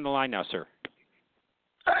the line now, sir?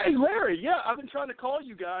 Hey, Larry. Yeah, I've been trying to call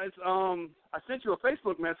you guys. I sent you a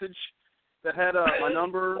Facebook message that had my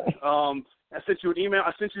number. I sent you an email.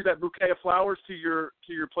 I sent you that bouquet of flowers to your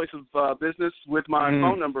place of business with my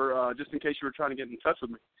phone number, just in case you were trying to get in touch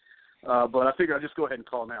with me. But I figured I'd just go ahead and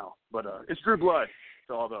call now. But it's Drew Blood.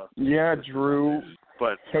 So all the Drew.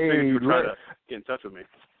 But hey, I figured you were trying to get in touch with me.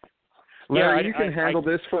 Larry, you can handle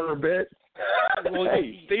this for a bit. Well,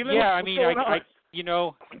 hey, Steven, yeah, I mean, you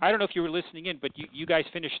know, I don't know if you were listening in, but you guys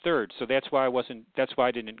finished third, so that's why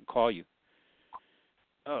I didn't call you.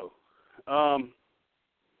 Oh.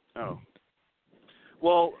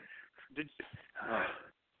 Well,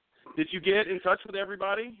 did you get in touch with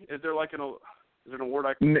everybody? Is there like an award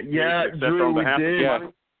I can accept Drew, on behalf of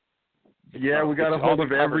everybody? Yeah, we got a hold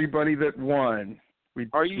of everybody that won. We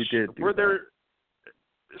did. Were there?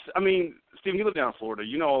 I mean, Stephen, you live down in Florida.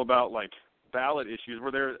 You know all about like ballot issues. Were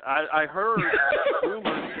there? I heard rumors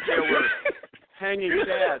that there were hanging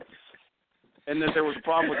dads, and that there was a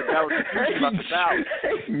problem with the ballot. About the ballot.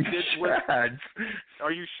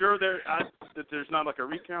 Are you sure that there's not like a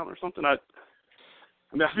recount or something? I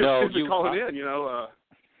mean, I feel stupid calling in. You know,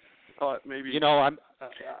 thought maybe. You know, I'm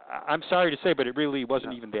sorry to say, but it really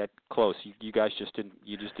wasn't even that close. You guys just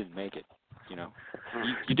didn't make it. You know,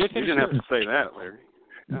 you did. You didn't have to say that, Larry.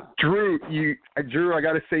 No. Drew, I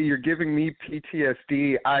got to say you're giving me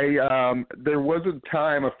PTSD. There was a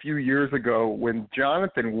time a few years ago when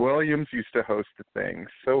Jonathan Williams used to host the thing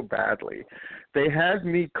so badly. They had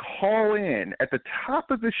me call in at the top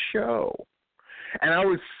of the show, and I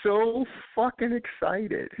was so fucking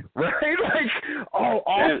excited, right? Like, oh,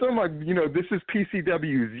 awesome! This is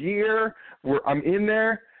PCW's year. I'm in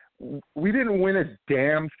there. We didn't win a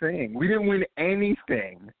damn thing. We didn't win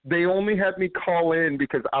anything. They only had me call in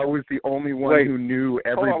because I was the only one who knew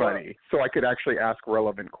everybody, so I could actually ask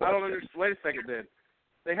relevant questions. I don't understand. Wait a second, then.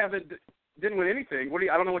 They didn't win anything.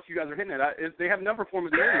 I don't know what you guys are hitting at. They have number form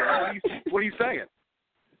of the year. What are you saying?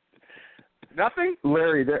 Nothing?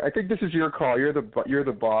 Larry, I think this is your call. You're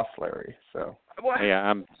the boss, Larry. So. What?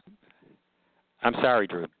 Yeah, I'm sorry,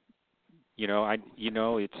 Drew.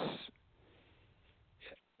 It's.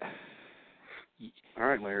 All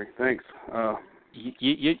right, Larry. Thanks.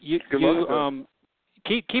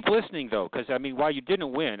 Keep listening though, because I mean, while you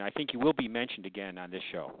didn't win, I think you will be mentioned again on this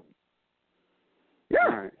show.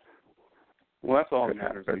 Well, that's all that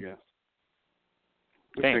matters, I guess.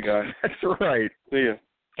 Thanks. Okay, guys. That's right. See ya.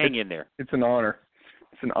 Hang in there. It's an honor.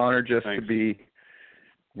 It's an honor just Thanks. to be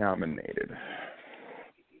nominated.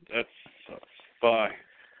 That sucks. Bye.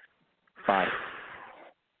 Bye.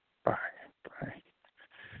 Bye. Bye.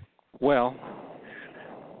 Well,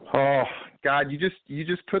 Oh God, you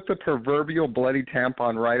just put the proverbial bloody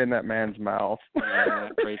tampon right in that man's mouth. yeah,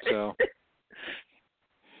 great so.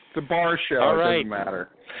 It's a bar show. All It right. doesn't matter.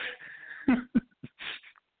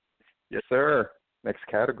 Yes, sir. Next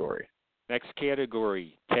category. Next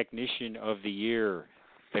category, Technician of the Year.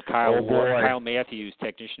 The Oh, boy. Kyle Matthews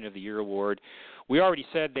Technician of the Year Award. We already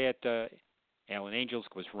said that Alan Angels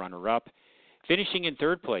was runner-up. Finishing in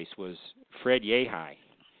third place was Fred Yehai.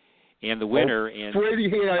 And the winner, and Freddie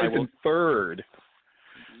Hayes in third.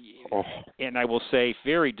 Oh. And I will say,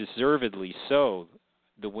 very deservedly so,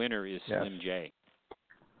 the winner is Yes. Slim J.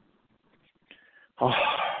 Oh,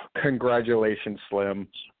 congratulations, Slim.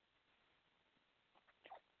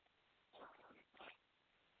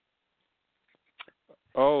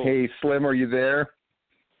 Oh, Hey, Slim, are you there?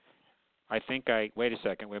 I think wait a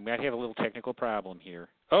second. We might have a little technical problem here.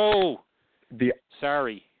 Oh,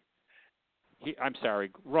 sorry. I'm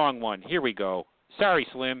sorry. Wrong one. Here we go. Sorry,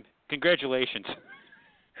 Slim. Congratulations.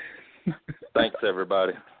 Thanks,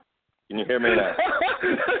 everybody. Can you hear me now?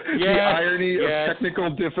 The irony of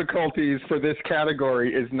technical difficulties for this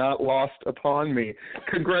category is not lost upon me.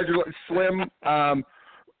 Congratulations, Slim.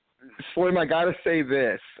 Slim, I got to say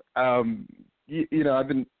this. You know, I've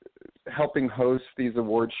been helping host these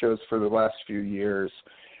award shows for the last few years,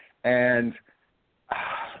 and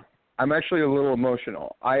I'm actually a little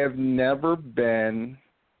emotional. I have never been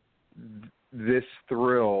this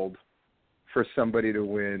thrilled for somebody to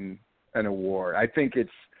win an award. I think it's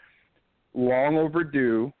long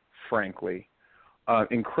overdue, frankly,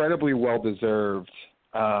 incredibly well-deserved,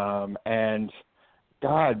 and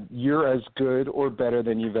God, you're as good or better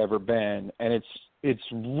than you've ever been, and it's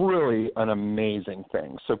really an amazing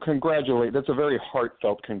thing. So that's a very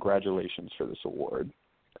heartfelt congratulations for this award.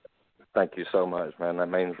 Thank you so much, man. That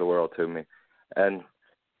means the world to me. And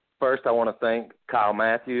first, I want to thank Kyle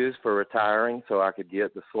Matthews for retiring so I could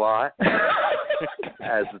get the slot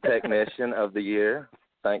as the Technician of the Year.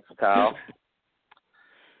 Thanks, Kyle.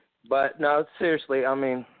 But, no, seriously, I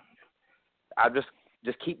mean, I just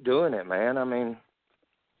keep doing it, man. I mean,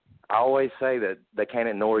 I always say that they can't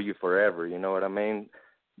ignore you forever, you know what I mean?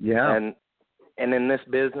 Yeah. And in this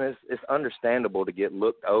business, it's understandable to get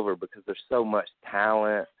looked over because there's so much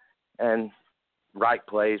talent and right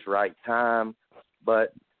place, right time.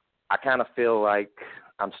 But I kind of feel like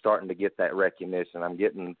I'm starting to get that recognition. I'm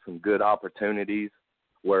getting some good opportunities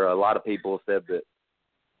where a lot of people said that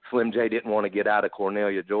Slim J didn't want to get out of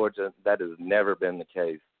Cornelia, Georgia. That has never been the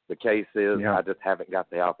case. The case is I just haven't got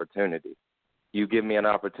the opportunity. You give me an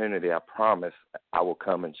opportunity, I promise I will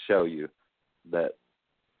come and show you that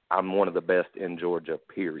I'm one of the best in Georgia,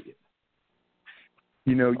 period.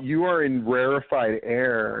 You know, you are in rarefied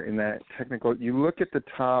air in that technical. You look at the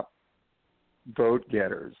top vote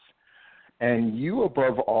getters, and you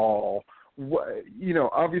above all, you know,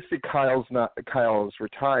 obviously Kyle's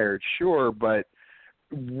retired, sure, but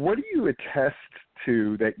what do you attest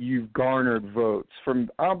to that you've garnered votes from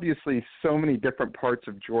obviously so many different parts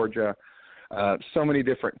of Georgia, so many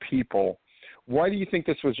different people? Why do you think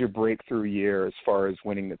this was your breakthrough year as far as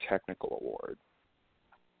winning the technical award?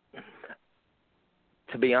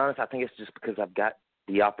 To be honest, I think it's just because I've got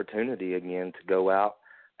the opportunity again to go out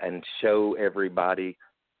and show everybody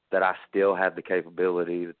that I still have the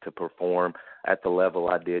capability to perform at the level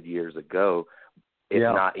I did years ago, if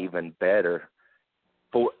not even better.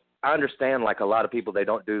 I understand, like a lot of people, they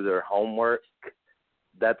don't do their homework.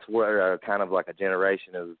 That's where kind of like a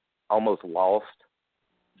generation is almost lost.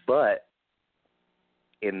 But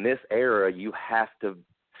in this era, you have to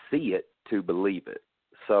see it to believe it.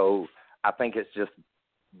 So I think it's just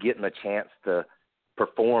getting a chance to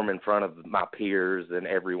perform in front of my peers and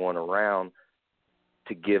everyone around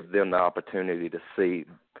to give them the opportunity to see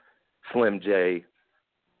Slim J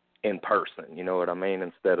in person, you know what I mean,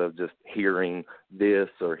 instead of just hearing this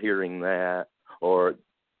or hearing that or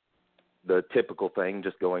the typical thing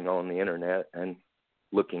just going on the internet and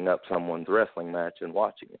looking up someone's wrestling match and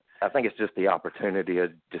watching it. I think it's just the opportunity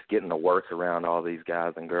of just getting to work around all these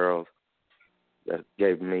guys and girls that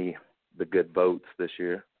gave me the good votes this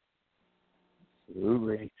year.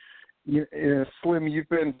 Absolutely. You know, Slim, you've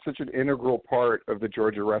been such an integral part of the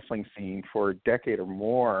Georgia wrestling scene for a decade or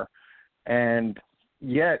more, and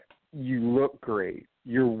yet you look great.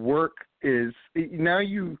 Your work is now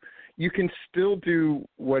you can still do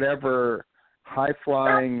whatever high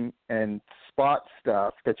flying and spot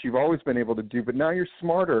stuff that you've always been able to do, but now you're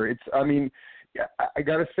smarter. I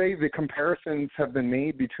got to say the comparisons have been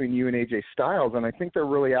made between you and AJ Styles, and I think they're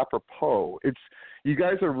really apropos. You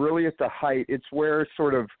guys are really at the height. It's where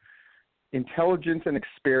sort of intelligence and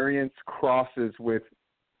experience crosses with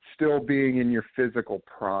still being in your physical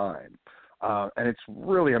prime. And it's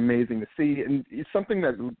really amazing to see. And it's something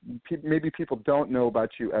that maybe people don't know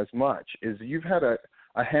about you as much is you've had a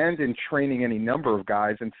hand in training any number of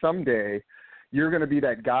guys, and someday you're going to be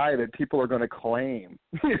that guy that people are going to claim.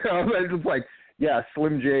 It's just like, yeah,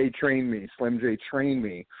 Slim J trained me. Slim J trained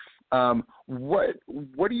me. What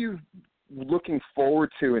are you looking forward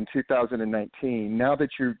to in 2019 now that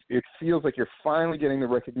it feels like you're finally getting the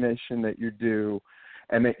recognition that you do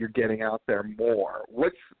and that you're getting out there more?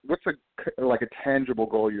 What's a tangible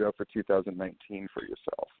goal you have for 2019 for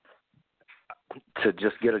yourself? To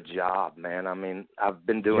just get a job, man. I mean, I've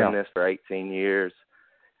been doing this for 18 years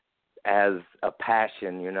as a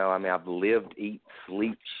passion, I've lived, eat,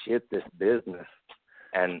 sleep, shit this business,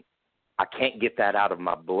 and I can't get that out of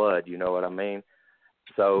my blood, you know what I mean?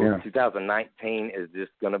 So 2019 is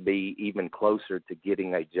just going to be even closer to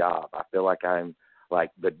getting a job. I feel like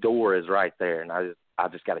the door is right there, and I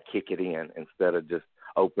just got to kick it in instead of just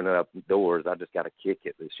opening up doors. I just got to kick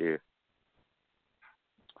it this year.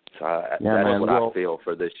 So that's what I feel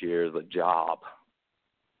for this year is a job.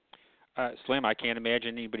 Slim, I can't imagine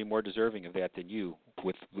anybody more deserving of that than you.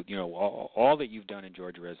 With all that you've done in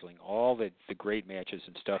Georgia wrestling, all the great matches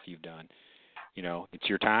and stuff you've done. It's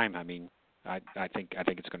your time. I mean, I think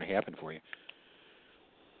it's going to happen for you.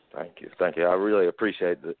 Thank you. I really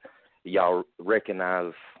appreciate that y'all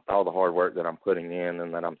recognize all the hard work that I'm putting in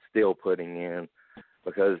and that I'm still putting in,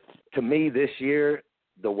 because to me this year,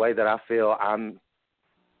 the way that I feel, I'm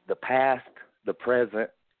the past, the present,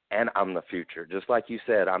 and I'm the future. Just like you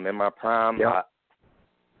said, I'm in my prime. Yep.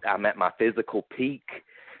 I'm at my physical peak.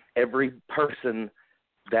 Every person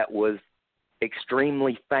that was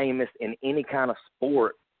extremely famous in any kind of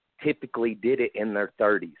sport typically did it in their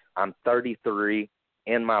 30s. I'm 33,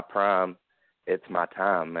 in my prime. It's my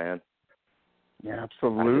time, man. Yeah,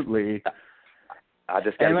 absolutely. I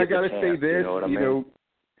just gotta say this, you know what I mean?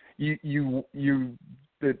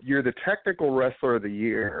 You're the technical wrestler of the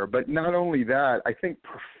year, but not only that, I think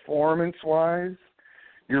performance-wise,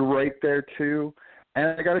 you're right there too.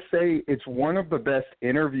 And I got to say, it's one of the best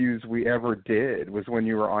interviews we ever did was when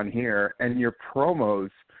you were on here, and your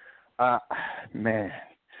promos, man,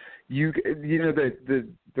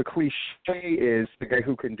 the cliche is the guy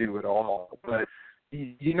who can do it all, but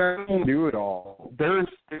you not only do it all. There's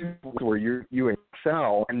things where you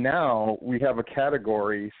excel, and now we have a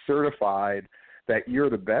category certified that you're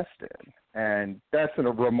the best in, and that's a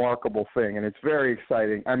remarkable thing, and it's very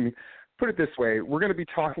exciting. I mean, put it this way, we're going to be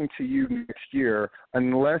talking to you next year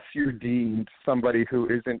unless you're deemed somebody who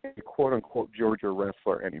isn't a quote-unquote Georgia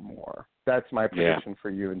wrestler anymore. That's my prediction for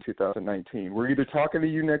you in 2019. We're either talking to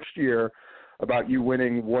you next year about you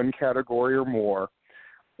winning one category or more,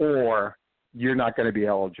 or you're not going to be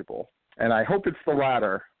eligible. And I hope it's the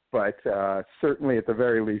latter, but certainly at the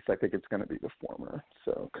very least, I think it's going to be the former.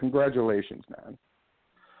 So congratulations, man.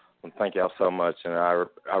 Well, thank y'all so much, and I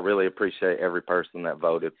really appreciate every person that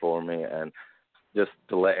voted for me. And just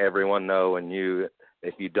to let everyone know, and you,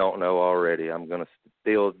 if you don't know already, I'm going to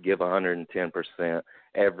still give 110%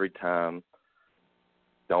 every time.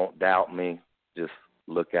 Don't doubt me. Just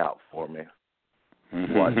look out for me.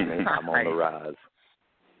 Watch me. I'm on the rise.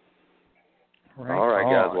 All right,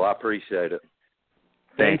 guys. Well, I appreciate it.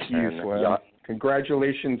 Thank you, Slim.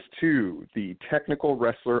 Congratulations to the Technical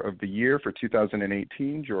Wrestler of the Year for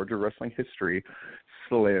 2018, Georgia Wrestling History,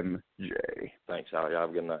 Slim J. Thanks, y'all. Y'all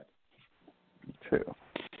have a good night. You too.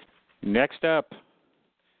 Next up,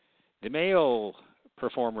 the male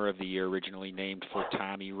performer of the year, originally named for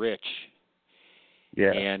Tommy Rich.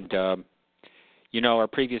 Yeah. And, our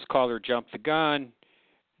previous caller jumped the gun.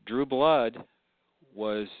 Drew Blood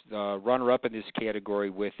was runner-up in this category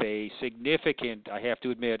with a significant, I have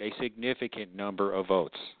to admit, a significant number of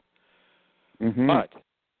votes. Mm-hmm. But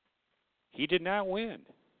he did not win.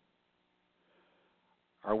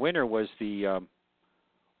 Our winner was the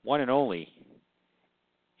one and only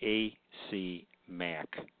A.C. Mack.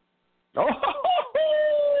 Oh!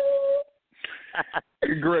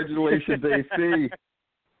 Congratulations, A.C.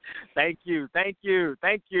 Thank you.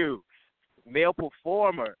 Male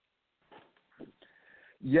performer.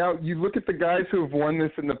 Yeah, you look at the guys who have won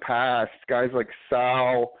this in the past, guys like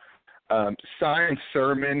Sal, Cy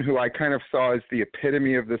Sermon, who I kind of saw as the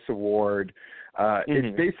epitome of this award.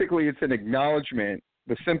 It's an acknowledgement,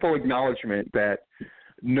 the simple acknowledgement that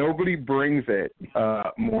nobody brings it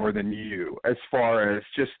more than you as far as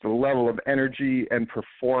just the level of energy and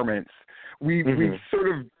performance. We sort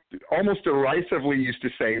of almost derisively used to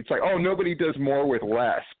say, it's like, oh, nobody does more with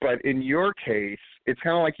less. But in your case, it's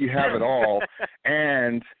kind of like you have it all,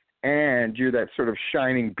 and you're that sort of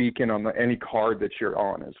shining beacon on any card that you're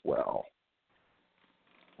on as well.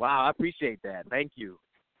 Wow, I appreciate that. Thank you.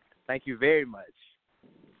 Thank you very much.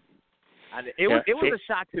 It was a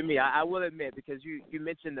shock to me, I will admit, because you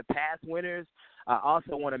mentioned the past winners. I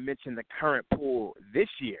also want to mention the current pool this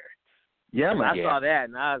year. Yeah, man. I saw that,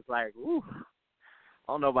 and I was like, ooh,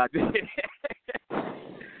 I don't know about this.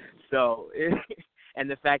 So, and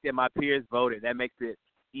the fact that my peers voted, that makes it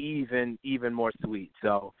even more sweet.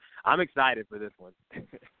 So I'm excited for this one.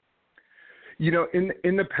 You know,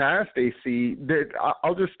 in the past, AC, that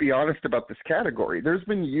I'll just be honest about this category. There's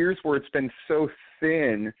been years where it's been so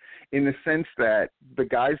thin in the sense that the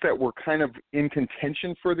guys that were kind of in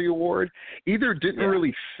contention for the award either didn't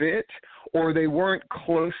really fit or they weren't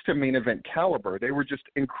close to main event caliber. They were just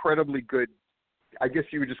incredibly good. I guess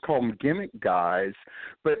you would just call them gimmick guys,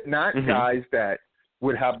 but not guys that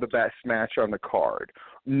would have the best match on the card.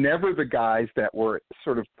 Never the guys that were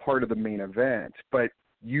sort of part of the main event, but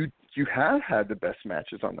you have had the best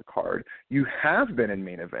matches on the card. You have been in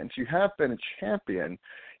main events. You have been a champion,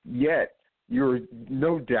 yet you're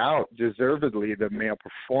no doubt deservedly the male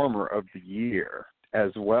performer of the year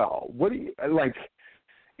as well. What do you like?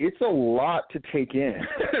 It's a lot to take in.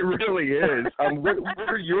 It really is. What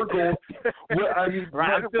are your goals? What are your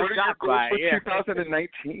goals for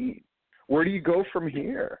 2019? Where do you go from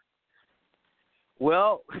here?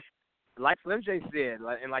 Well, like Slim J said,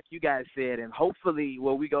 and like you guys said, and hopefully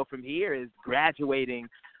where we go from here is graduating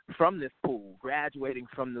from this pool, graduating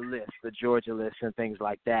from the list, the Georgia list and things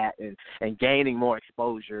like that, and gaining more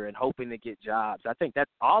exposure and hoping to get jobs. I think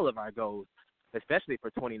that's all of our goals, especially for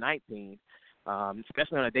 2019,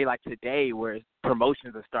 especially on a day like today where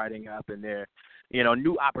promotions are starting up and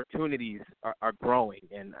new opportunities are growing.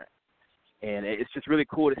 And it's just really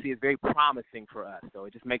cool to see. It's very promising for us. So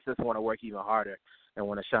it just makes us want to work even harder and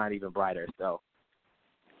want to shine even brighter. So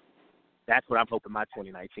that's what I'm hoping my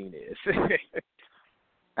 2019 is.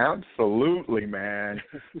 Absolutely, man.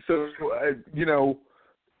 So,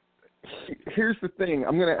 here's the thing.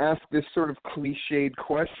 I'm going to ask this sort of cliched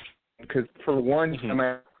question because, for one, I'm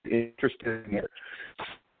interested in it.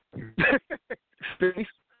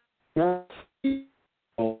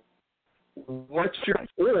 What's your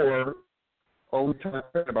or are we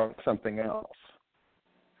talking about something else?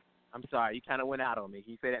 I'm sorry, you kind of went out on me.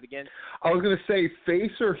 Can you say that again? I was going to say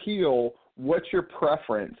face or heel, what's your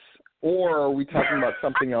preference? Or are we talking about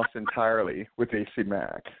something else entirely with AC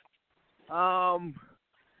Mack?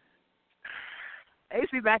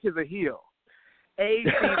 AC Mack is a heel. AC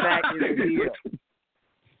Mack is a heel.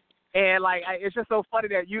 And, it's just so funny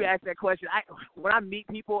that you asked that question. When I meet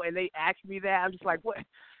people and they ask me that, I'm just like, what?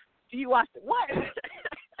 Do you watch it? What?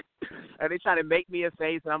 And they try to make me a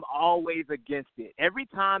face, and I'm always against it. Every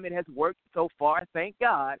time it has worked so far, thank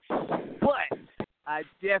God. But I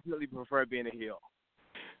definitely prefer being a heel.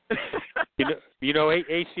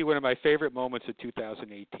 AC, one of my favorite moments of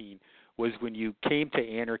 2018 was when you came to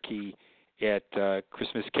Anarchy at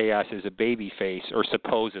Christmas Chaos as a baby face, or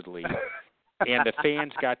supposedly, and the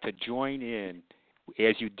fans got to join in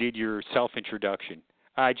as you did your self-introduction.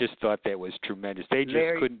 I just thought that was tremendous. They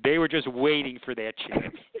just couldn't. They were just waiting for that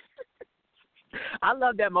chance. I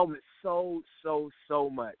love that moment so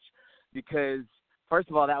much because, first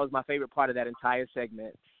of all, that was my favorite part of that entire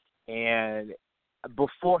segment. And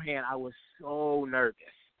beforehand, I was so nervous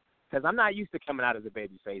because I'm not used to coming out as a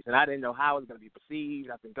babyface, and I didn't know how it was going to be perceived.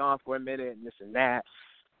 I've been gone for a minute and this and that.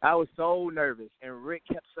 I was so nervous, and Rick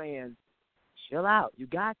kept saying, chill out. You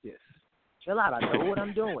got this. Chill out. I know what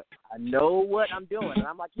I'm doing. And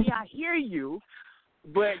I'm like, yeah, I hear you.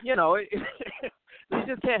 But, you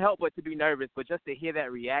just can't help but to be nervous. But just to hear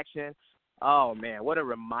that reaction, oh, man, what a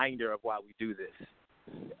reminder of why we do this.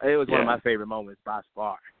 It was one of my favorite moments by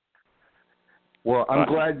far. Well, I'm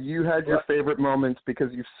glad you had your favorite moments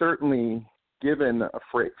because you've certainly given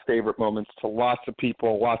favorite moments to lots of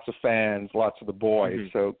people, lots of fans, lots of the boys.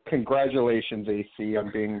 Mm-hmm. So congratulations, AC, on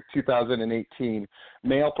being 2018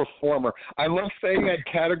 male performer. I love saying that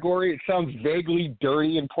category. It sounds vaguely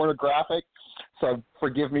dirty and pornographic, so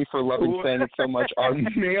forgive me for saying it so much. Our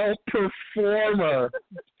male performer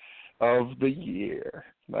of the year.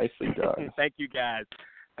 Nicely done. Thank you, guys.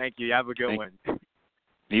 Thank you. Have a good one.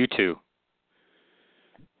 You too.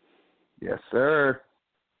 Yes, sir.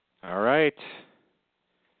 All right.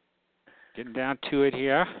 Getting down to it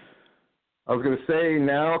here. I was going to say,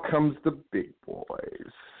 now comes the big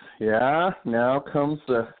boys. Yeah, now comes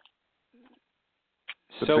the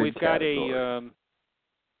so big we've got category.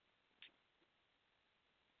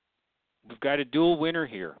 we've got a dual winner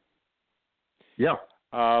here. Yeah.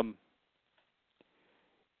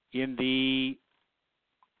 In the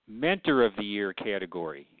Mentor of the Year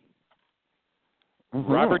category,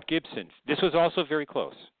 Robert Gibson. This was also very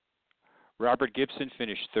close. Robert Gibson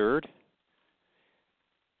finished third.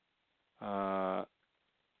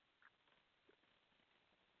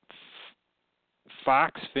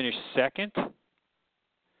 Fox finished second.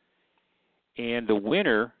 And the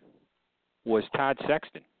winner was Todd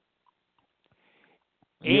Sexton.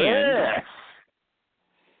 Yes.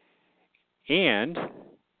 And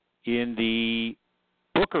in the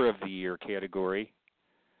Booker of the Year category,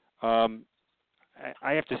 I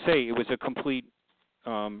have to say it was a complete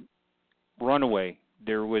runaway.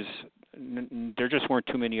 There just weren't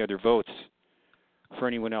too many other votes for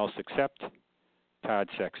anyone else except Todd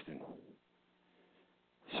Sexton.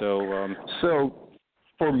 So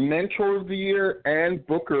for Mentor of the Year and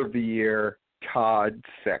Booker of the Year, Todd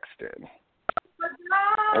Sexton.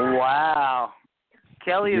 Wow.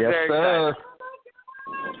 Kelly is very excited.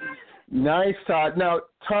 Nice, Todd. Now,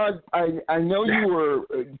 Todd, I know you were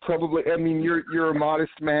probably, I mean, you're a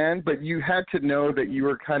modest man, but you had to know that you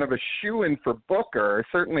were kind of a shoo-in for Booker.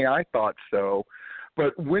 Certainly I thought so.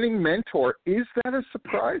 But winning Mentor, is that a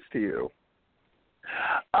surprise to you?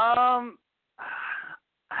 I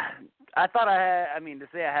thought to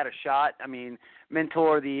say I had a shot. I mean,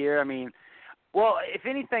 Mentor of the Year. I mean, well, if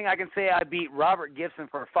anything, I can say I beat Robert Gibson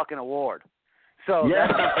for a fucking award. So that's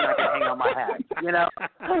something I can hang on my hat, you know.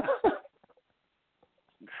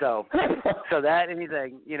 So that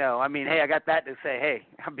anything, you know. I mean, hey, I got that to say. Hey,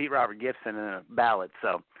 I beat Robert Gibson in a ballot.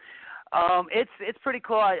 So it's pretty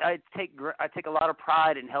cool. I take a lot of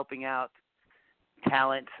pride in helping out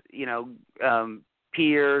talent, you know,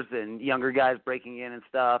 peers and younger guys breaking in and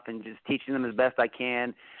stuff, and just teaching them as best I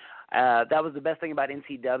can. That was the best thing about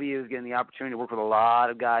NCW, is getting the opportunity to work with a lot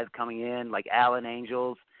of guys coming in, like Alan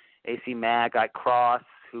Angels, AC Mack, Ike Cross,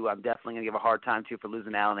 who I'm definitely going to give a hard time to for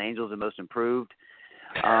losing Alan Angels and Most Improved.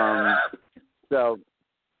 So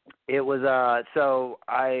it was. So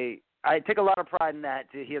I take a lot of pride in that.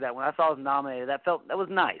 To hear that when I saw I was nominated, that was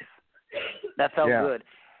nice. That felt good.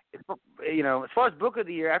 You know, as far as Book of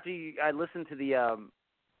the Year, after I listened to the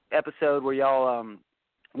episode where y'all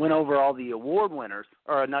went over all the award winners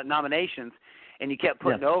or nominations, and you kept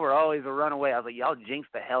putting over, oh, he's a runaway. I was like, y'all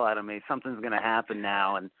jinxed the hell out of me. Something's going to happen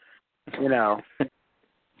now, and you know,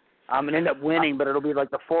 I'm going to end up winning, but it'll be like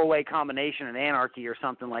the four-way combination in Anarchy or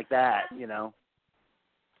something like that, you know.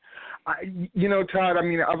 You know, Todd, I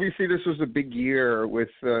mean, obviously this was a big year with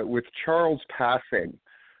Charles passing.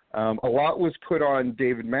 A lot was put on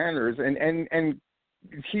David Manners, and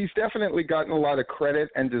he's definitely gotten a lot of credit,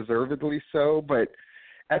 and deservedly so, but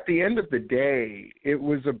at the end of the day, it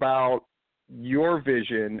was about your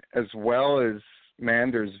vision as well as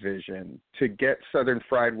Mander's vision to get Southern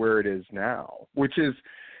Fried where it is now, which is,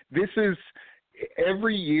 this is,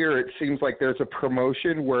 every year it seems like there's a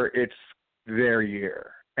promotion where it's their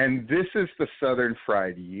year. And this is the Southern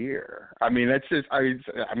Fried year. I mean, that's just, I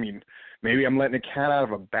mean, maybe I'm letting a cat out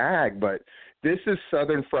of a bag, but this is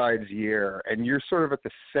Southern Fried's year, and you're sort of at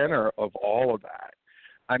the center of all of that.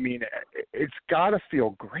 I mean, it's got to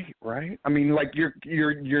feel great, right? I mean, like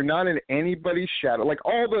you're not in anybody's shadow. Like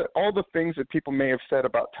all the things that people may have said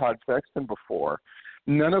about Todd Sexton before,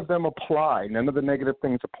 none of them apply. None of the negative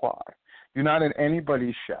things apply. You're not in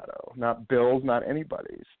anybody's shadow, not Bill's, not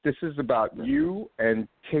anybody's. This is about you and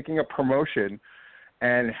taking a promotion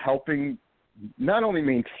and helping not only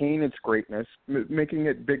maintain its greatness, making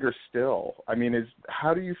it bigger still. I mean,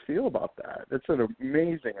 how do you feel about that? It's an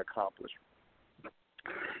amazing accomplishment.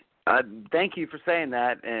 Thank you for saying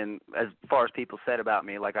that. And as far as people said about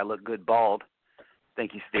me, like I look good bald.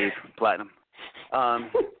 Thank you, Steve Platinum. Am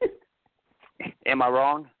I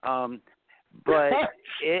wrong? But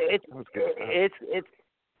it's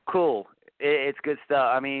cool. It's good stuff.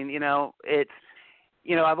 I mean,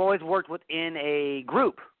 I've always worked within a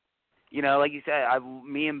group. You know, like you said,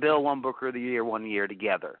 me and Bill won Booker of the Year 1 year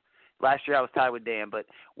together. Last year I was tied with Dan, but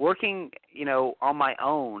working, on my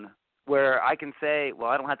own, where I can say, well,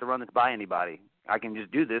 I don't have to run this by anybody. I can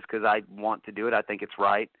just do this because I want to do it. I think it's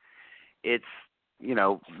right. It's,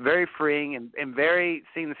 very freeing and very,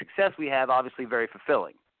 seeing the success we have, obviously very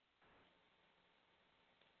fulfilling.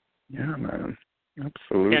 Yeah, man.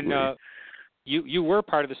 Absolutely. And you were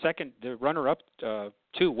part of the runner-up,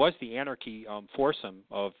 too, was the Anarchy foursome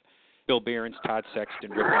of Bill Behrens, Todd Sexton,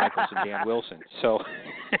 Rick Michaels, and Dan Wilson. So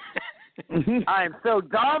I am so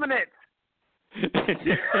dominant.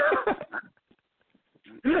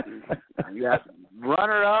 You got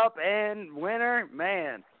runner-up and winner.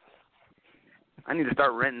 Man, I need to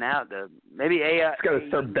start renting out maybe He's got to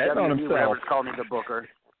start betting on himself. Whatever's called me the booker.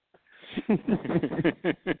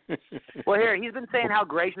 Well, here, he's been saying how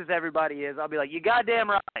gracious everybody is. I'll be like, you goddamn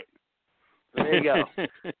right. So there you go.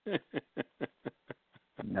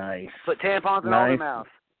 Nice. Put tampons in all their mouth.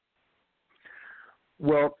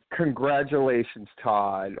 Well, congratulations,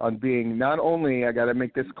 Todd, on being not only, I got to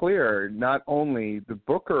make this clear, not only the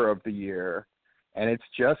Booker of the Year, and it's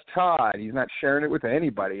just Todd. He's not sharing it with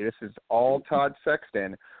anybody. This is all Todd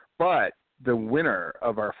Sexton, but the winner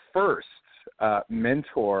of our first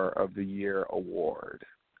Mentor of the Year award.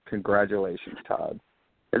 Congratulations, Todd.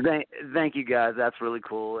 Thank you, guys. That's really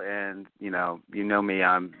cool. And, you know me,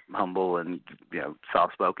 I'm humble and,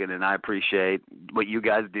 soft-spoken, and I appreciate what you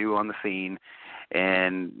guys do on the scene.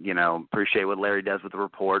 And, appreciate what Larry does with the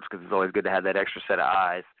reports, because it's always good to have that extra set of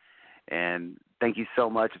eyes. And thank you so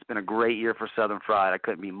much. It's been a great year for Southern Fried. I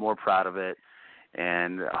couldn't be more proud of it.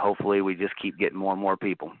 And hopefully we just keep getting more and more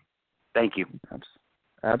people. Thank you.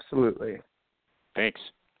 Absolutely. Thanks.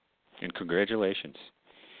 And congratulations.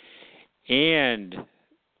 And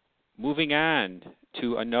moving on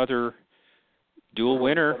to another dual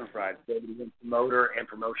winner. Southern Fried, promoter and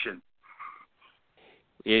promotion.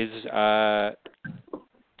 Is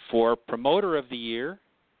for Promoter of the Year.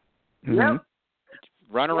 Yep.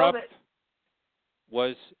 Runner-up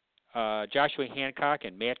was Joshua Hancock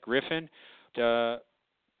and Matt Griffin.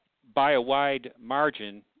 By a wide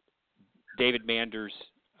margin, David Manders,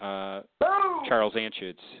 Charles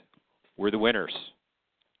Anschutz were the winners.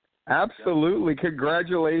 Absolutely.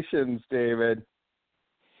 Congratulations, David.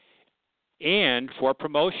 And for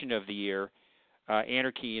Promotion of the Year,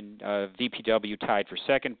 Anarchy and VPW tied for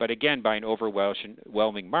second, but again by an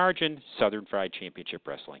overwhelming margin, Southern Fried Championship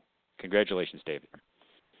Wrestling. Congratulations, David.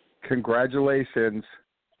 Congratulations.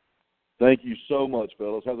 Thank you so much,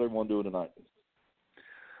 fellas. How's everyone doing tonight?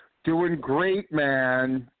 Doing great,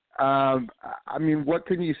 man. I mean, what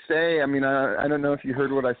can you say? I mean, I don't know if you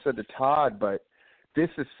heard what I said to Todd, but this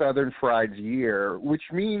is Southern Fried's year, which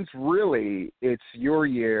means really it's your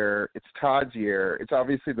year, it's Todd's year, it's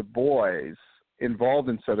obviously the boys involved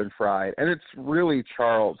in Southern Fried, and it's really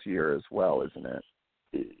Charles' year as well, isn't it?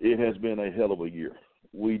 It has been a hell of a year.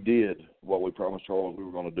 We did what we promised Charles we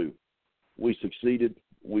were going to do. We succeeded.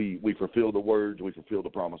 We fulfilled the words. We fulfilled the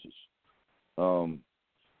promises.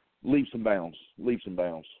 Leaps and bounds. Leaps and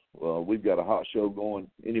bounds. We've got a hot show going.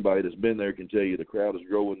 Anybody that's been there can tell you the crowd is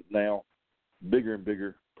growing now, bigger and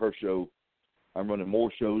bigger per show. I'm running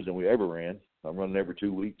more shows than we ever ran. I'm running every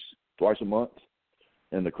 2 weeks, twice a month.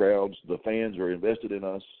 And the crowds, the fans are invested in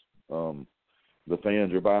us. The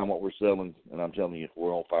fans are buying what we're selling, and I'm telling you,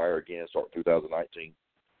 we're on fire again starting 2019.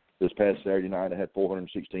 This past Saturday night, I had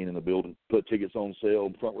 416 in the building, put tickets on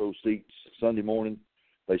sale, front row seats. Sunday morning,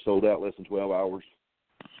 they sold out less than 12 hours.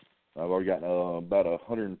 I've already gotten about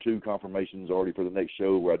 102 confirmations already for the next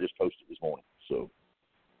show where I just posted this morning. So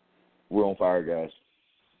we're on fire, guys.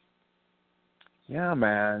 Yeah,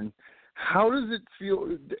 man. How does it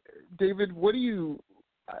feel, David? What do you?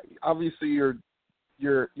 Obviously, you're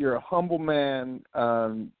a humble man.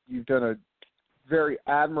 You've done a very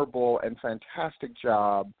admirable and fantastic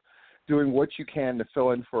job doing what you can to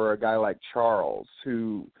fill in for a guy like Charles,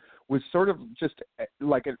 who was sort of just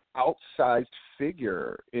like an outsized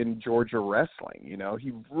figure in Georgia wrestling. You know,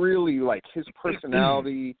 he really, like, his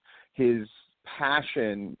personality, his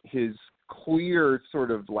passion, his clear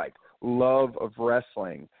sort of like love of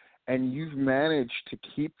wrestling, and you've managed to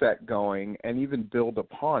keep that going and even build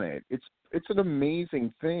upon it. It's an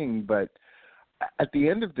amazing thing, but at the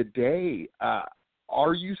end of the day,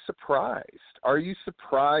 are you surprised? Are you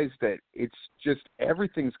surprised that it's just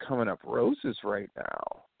everything's coming up roses right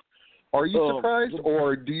now? Are you surprised,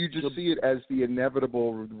 or do you just see it as the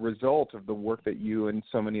inevitable result of the work that you and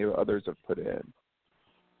so many others have put in?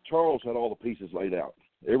 Charles had all the pieces laid out.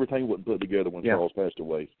 Everything wasn't put together when Charles passed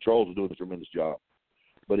away. Charles was doing a tremendous job.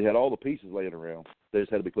 But he had all the pieces laying around. They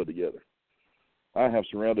just had to be put together. I have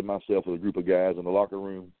surrounded myself with a group of guys in the locker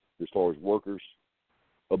room as far as workers,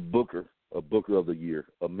 a booker of the year,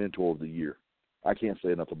 a mentor of the year. I can't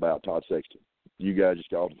say enough about Todd Sexton. You guys just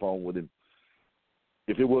got off the phone with him.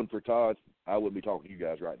 If it wasn't for Todd, I wouldn't be talking to you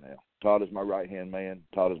guys right now. Todd is my right-hand man.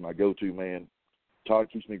 Todd is my go-to man. Todd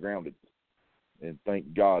keeps me grounded, and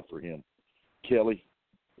thank God for him. Kelly,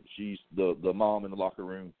 she's the mom in the locker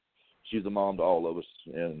room. She's the mom to all of us.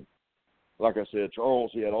 And like I said, Charles,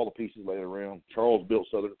 he had all the pieces laid around. Charles built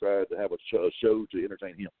Southern Fried to have a show to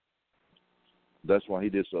entertain him. That's why he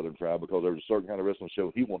did Southern Fried, because there was a certain kind of wrestling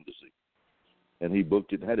show he wanted to see. And he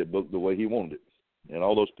booked it and had it booked the way he wanted it. And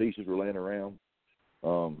all those pieces were laying around.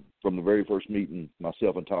 From the very first meeting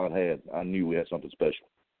myself and Todd had, I knew we had something special.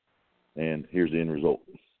 And here's the end result.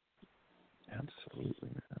 Absolutely,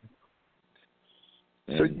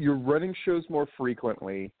 man. So you're running shows more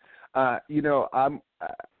frequently. I'll be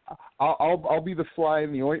the fly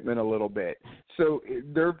in the ointment a little bit. So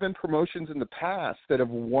there have been promotions in the past that have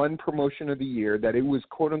won promotion of the year that it was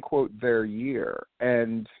quote unquote their year,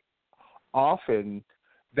 and often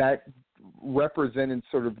that represented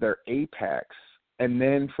sort of their apex, and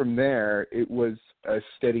then from there it was a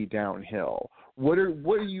steady downhill. What are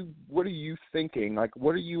you thinking? Like,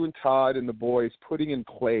 what are you and Todd and the boys putting in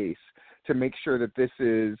place to make sure that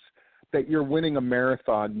that you're winning a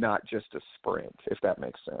marathon, not just a sprint, if that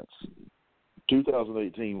makes sense?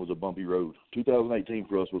 2018 was a bumpy road. 2018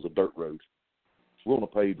 for us was a dirt road. We're on a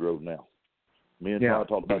paved road now. Me and Todd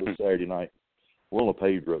talked about this Saturday night. We're on a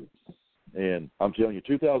paved road. And I'm telling you,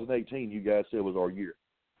 2018, you guys said was our year.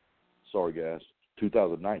 Sorry, guys.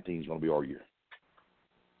 2019 is going to be our year.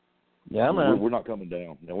 Yeah, man. We're not coming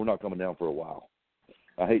down. No, we're not coming down for a while.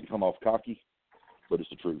 I hate to come off cocky, but it's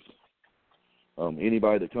the truth.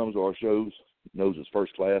 Anybody that comes to our shows knows it's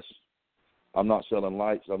first class. I'm not selling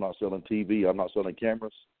lights. I'm not selling TV. I'm not selling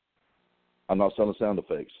cameras. I'm not selling sound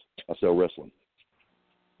effects. I sell wrestling.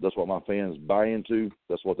 That's what my fans buy into.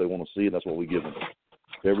 That's what they want to see, and that's what we give them.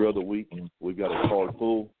 Every other week, we've got a card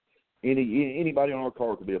full. Anybody on our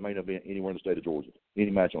card could be a main event anywhere in the state of Georgia.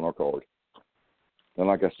 Any match on our card. And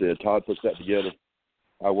like I said, Todd puts that together.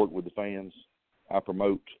 I work with the fans. I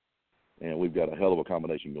promote, and we've got a hell of a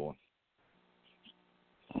combination going.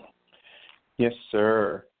 Yes,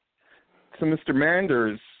 sir. So, Mr.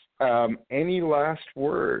 Manders, any last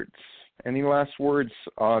words? Any last words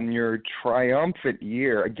on your triumphant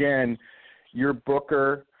year? Again, your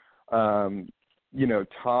booker, Todd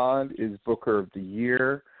is Booker of the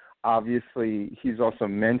Year. Obviously, he's also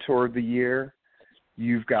Mentor of the Year.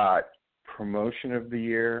 You've got Promotion of the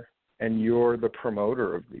Year, and you're the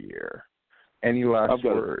Promoter of the Year. Any last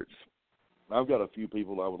words? I've got a few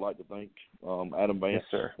people I would like to thank. Adam Vance,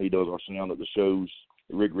 yes, sir. He does our sound at the shows.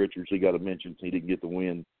 Rick Richards, he got a mention. He didn't get the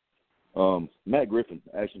win. Matt Griffin,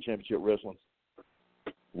 Action Championship Wrestling.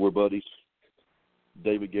 We're buddies.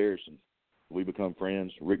 David Garrison, we become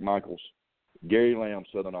friends. Rick Michaels. Gary Lamb,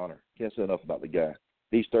 Southern Honor. Can't say enough about the guy.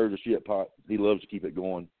 He stirs the shit pot. He loves to keep it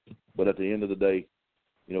going. But at the end of the day,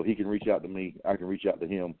 he can reach out to me. I can reach out to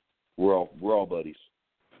him. We're all buddies.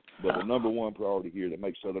 But the number one priority here that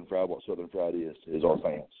makes Southern Fried what Southern Fried is our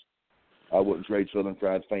fans. I wouldn't trade Southern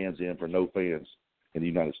Fried fans in for no fans in the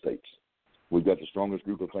United States. We've got the strongest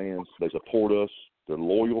group of fans. They support us. They're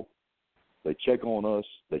loyal. They check on us.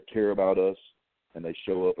 They care about us. And they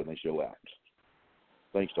show up and they show out.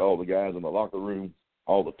 Thanks to all the guys in the locker room,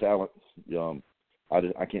 all the talent.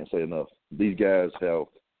 I can't say enough. These guys have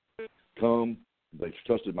come. They've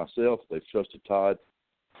trusted myself. They've trusted Todd.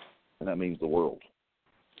 And that means the world.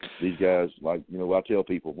 These guys, I tell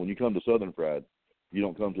people, when you come to Southern Fried, you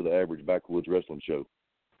don't come to the average backwoods wrestling show.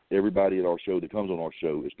 Everybody at our show that comes on our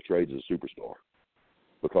show is portrayed as a superstar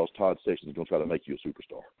because Todd Sexton is going to try to make you a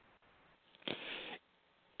superstar.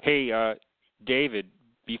 Hey, David,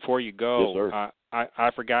 before you go, yes, I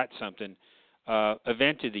forgot something.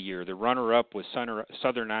 Event of the year, the runner-up was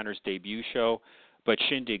Southern Honor's debut show, but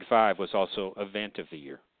Shindig 5 was also Event of the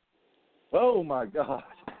Year. Oh, my God.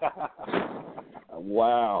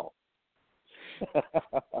 Wow.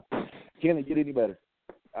 Can it get any better?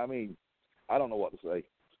 I mean, I don't know what to say.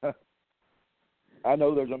 I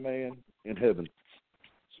know there's a man in heaven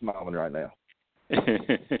smiling right now.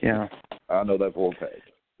 Yeah. I know that for a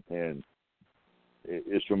fact. And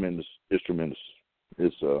it's tremendous. It's tremendous.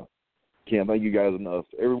 Can't thank you guys enough.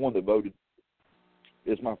 Everyone that voted,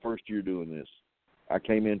 it's my first year doing this. I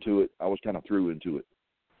came into it. I was kind of through into it.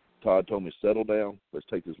 Todd told me, settle down. Let's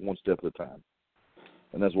take this one step at a time.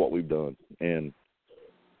 And that's what we've done. And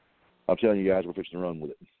I'm telling you guys, we're fixing to run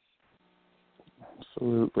with it.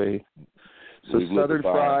 Absolutely. So Southern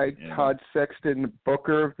Fried, Todd Sexton,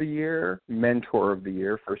 Booker of the Year, Mentor of the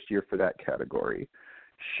Year, first year for that category.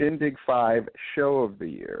 Shindig 5, Show of the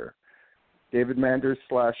Year. David Manders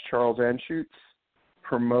 / Charles Anschutz,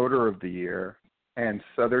 Promoter of the Year. And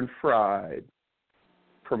Southern Fried,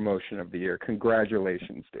 Promotion of the Year.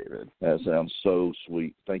 Congratulations, David. That sounds so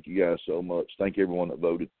sweet. Thank you guys so much. Thank everyone that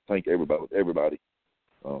voted. Thank everybody.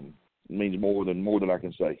 It means more than I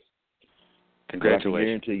can say.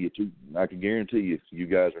 Congratulations. I can guarantee you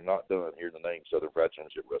guys are not done hearing the name Southern Fried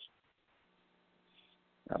Championship Wrestling.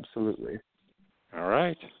 Absolutely. All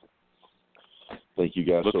right. Thank you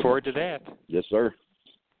guys. Look forward to that. Yes, sir.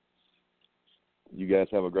 You guys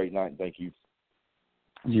have a great night. Thank you.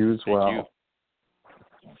 You as well.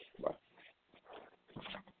 Thank you. Bye.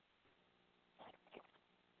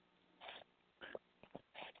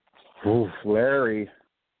 Oof, Larry.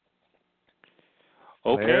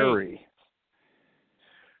 Okay. Larry.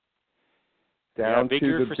 Down big to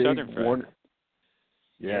year the for big Southern Fried. one.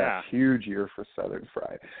 Yeah, huge year for Southern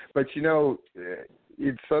Fried. But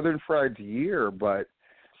it's Southern Fried's year, but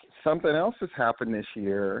something else has happened this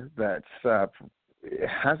year that's it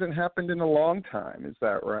hasn't happened in a long time. Is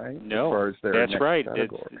that right? No, as far as their that's next right.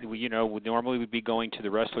 Category. Normally we'd be going to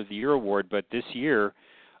the Wrestler of the Year award, but this year,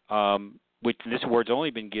 which this award's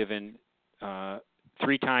only been given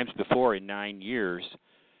 3 times before in 9 years,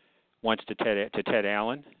 once to Ted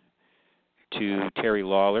Allen, to Terry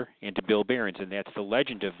Lawler, and to Bill Behrens, and that's the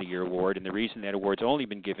Legend of the Year award. And the reason that award's only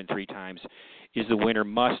been given 3 times is the winner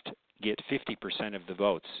must get 50% of the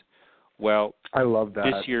votes. Well, I love that.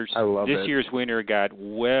 This year's winner got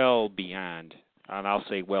well beyond, and I'll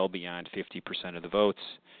say well beyond 50% of the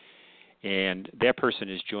votes. And that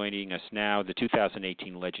person is joining us now, the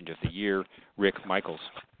 2018 Legend of the Year, Rick Michaels.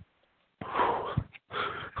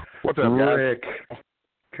 What's up, guys? Rick,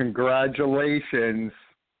 congratulations.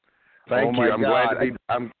 Thank you. I'm glad to be.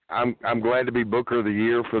 I'm glad to be Booker of the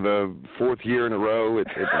Year for the 4th year in a row. It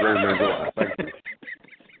really means a lot. Thank you.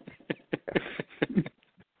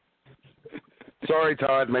 Sorry,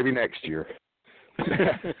 Todd. Maybe next year.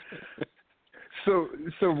 So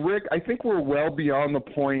Rick, I think we're well beyond the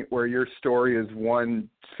point where your story is one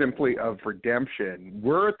simply of redemption.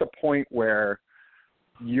 We're at the point where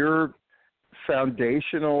your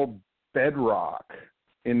foundational bedrock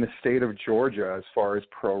in the state of Georgia as far as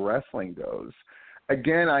pro wrestling goes.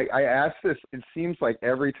 Again, I ask this, it seems like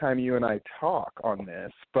every time you and I talk on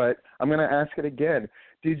this, but I'm going to ask it again.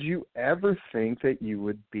 Did you ever think that you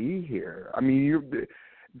would be here? I mean,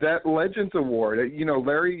 that Legends Award,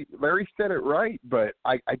 Larry said it right, but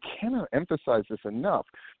I cannot emphasize this enough.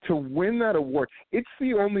 To win that award, it's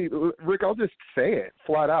the only, Rick, I'll just say it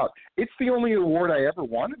flat out, it's the only award I ever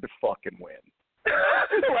wanted to fucking win.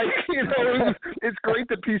 It's great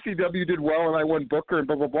that PCW did well and I won Booker and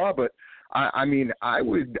blah blah blah, but I mean, I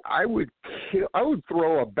would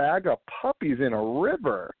throw a bag of puppies in a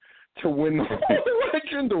river to win the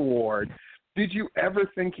Legend Award. Did you ever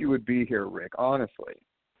think you would be here, Rick? Honestly.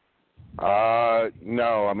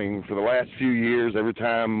 No. I mean, for the last few years, every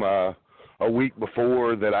time a week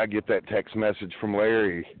before that I get that text message from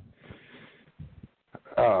Larry,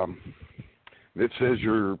 it says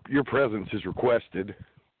your presence is requested.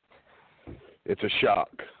 It's a shock.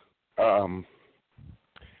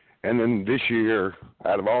 And then this year,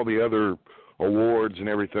 out of all the other awards and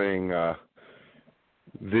everything,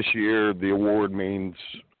 this year the award means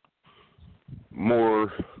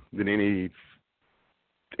more than anything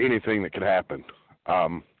that could happen.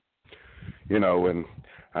 And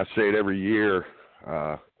I say it every year.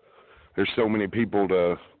 There's so many people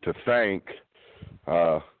to thank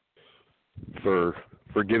for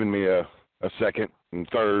giving me a second and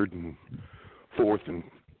third and fourth and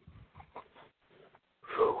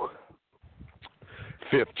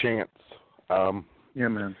fifth chance. Yeah,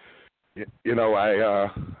 man. I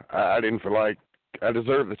didn't feel like I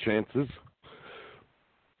deserved the chances,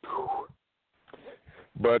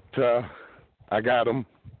 but I got them,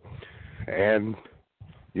 and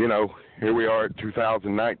here we are at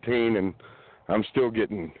 2019, and I'm still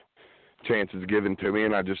getting chances given to me,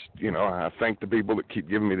 and I just, I thank the people that keep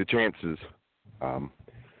giving me the chances, and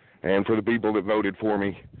for the people that voted for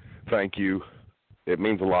me, thank you. It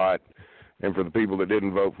means a lot. And for the people that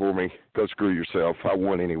didn't vote for me, go screw yourself. I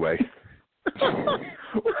won anyway.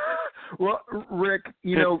 Well, Rick,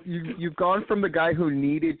 you've gone from the guy who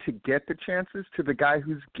needed to get the chances to the guy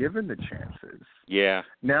who's given the chances. Yeah.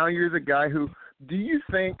 Now you're the guy who. Do you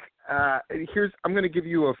think? I'm going to give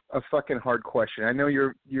you a fucking hard question. I know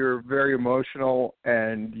you're very emotional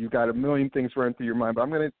and you got a million things running through your mind, but I'm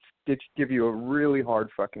going to give you a really hard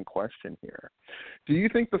fucking question here. Do you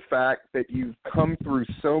think the fact that you've come through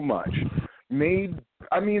so much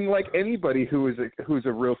like anybody who's a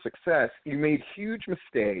real success, you made huge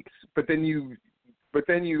mistakes, but then you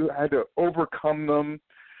had to overcome them.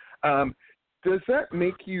 Does that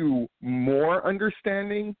make you more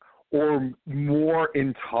understanding or more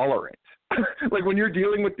intolerant? Like when you're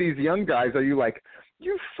dealing with these young guys, are you like,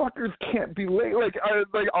 you fuckers can't be late?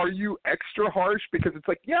 Are you extra harsh because it's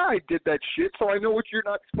like, yeah, I did that shit, so I know what you're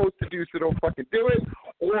not supposed to do, so don't fucking do it?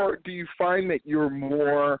 Or do you find that you're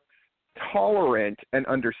more tolerant and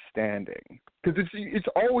understing? Because it's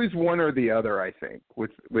always one or the other, I think,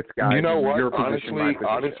 with guys. You know what? Your position,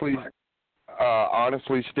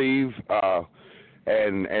 honestly, Steve,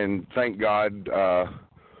 and thank God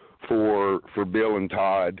for Bill and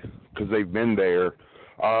Todd, because they've been there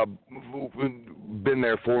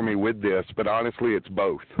for me with this. But honestly, it's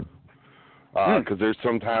both. 'cause there's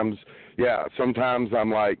sometimes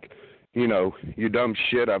I'm like, you know, you dumb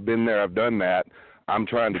shit, I've been there, I've done that. I'm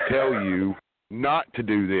trying to tell you not to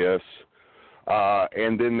do this.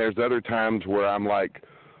 And then there's other times where I'm like,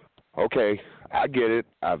 okay, I get it.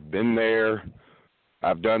 I've been there.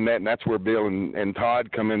 I've done that. And that's where Bill and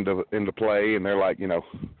Todd come into play. And they're like, you know,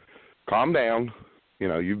 calm down. You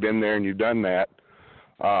know, you've been there and you've done that.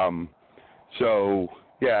 So,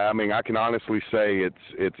 yeah, I mean, I can honestly say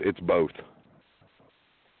it's both.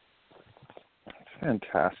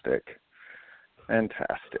 Fantastic.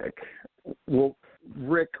 Well,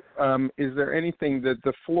 Rick, is there anything that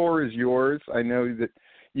the floor is yours? I know that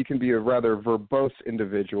you can be a rather verbose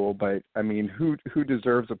individual, but I mean, who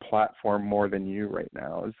deserves a platform more than you right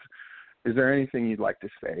now? Is there anything you'd like to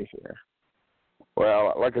say here?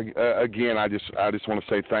 Well, like again, I just want to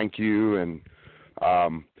say thank you, and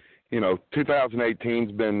you know,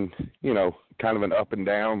 2018's been, you know, kind of an up and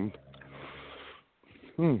down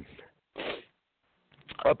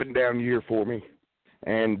year for me,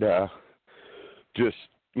 and just,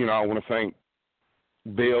 you know, I want to thank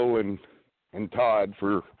Bill and Todd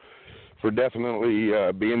for definitely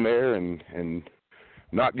being there and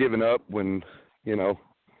not giving up when, you know,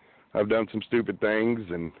 I've done some stupid things.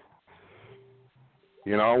 And,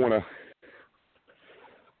 you know, I want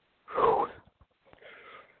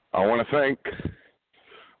to thank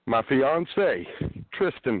my fiance,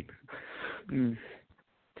 Tristan,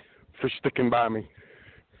 for sticking by me.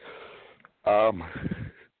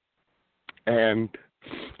 And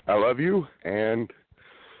I love you, and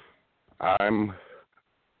I'm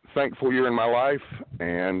thankful you're in my life,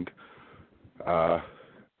 and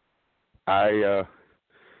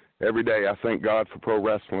every day I thank God for pro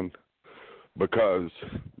wrestling, because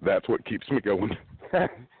that's what keeps me going.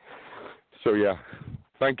 So yeah,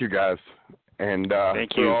 thank you guys, and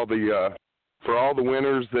thank you. For all the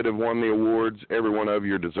winners that have won the awards. Every one of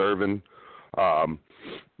you are deserving,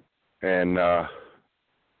 and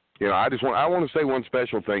you know, I want to say one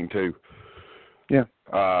special thing too. Yeah.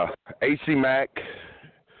 AC Mack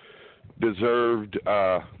deserved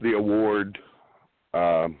the award.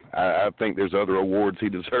 I think there's other awards he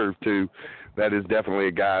deserved too. That is definitely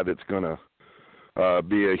a guy that's going to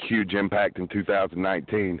be a huge impact in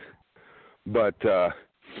 2019. But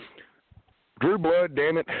Drew Blood,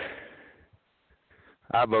 damn it,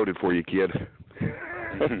 I voted for you, kid.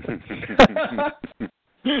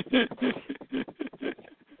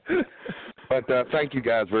 But thank you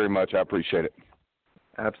guys very much. I appreciate it.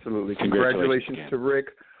 Absolutely. Congratulations to Rick.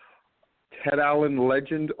 Ted Allen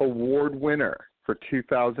Legend Award winner for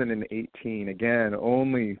 2018. Again,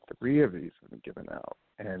 only 3 of these have been given out,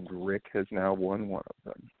 and Rick has now won one of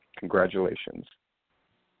them. Congratulations.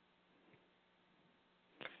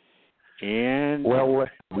 And well,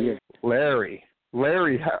 Larry,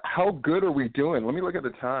 how good are we doing? Let me look at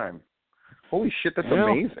the time. Holy shit, that's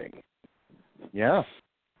amazing. Yeah.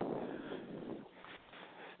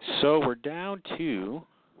 So we're down to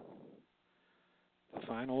the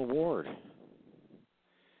final award.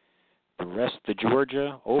 The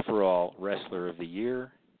Georgia overall wrestler of the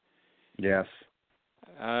year. Yes.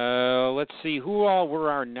 Let's see, who all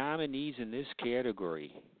were our nominees in this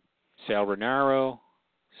category? Sal Renaro,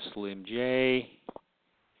 Slim J.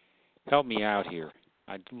 Help me out here.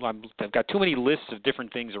 I've got too many lists of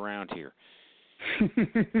different things around here.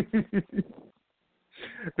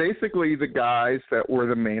 Basically, the guys that were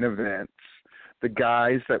the main events, the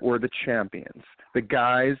guys that were the champions, the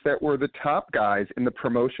guys that were the top guys in the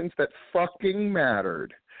promotions that fucking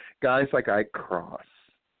mattered. Guys like Ike Cross,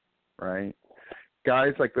 right?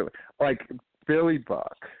 Guys like Billy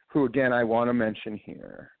Buck, who again I want to mention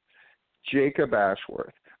here, Jacob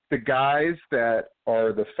Ashworth, the guys that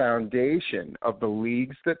are the foundation of the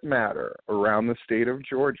leagues that matter around the state of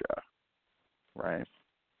Georgia, right?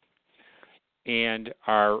 And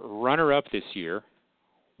our runner-up this year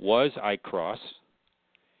was Ike Cross,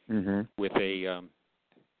 with a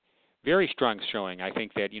very strong showing. I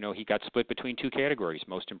think that, you know, he got split between 2 categories,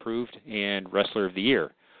 Most Improved and Wrestler of the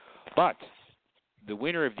Year. But the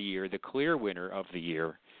winner of the year, the clear winner of the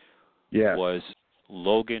year, was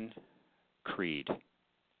Logan Creed.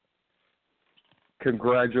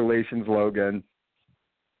 Congratulations, Logan.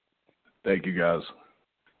 Thank you, guys.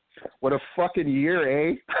 What a fucking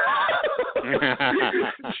year, eh?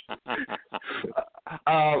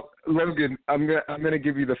 Logan, I'm gonna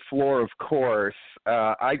give you the floor, of course.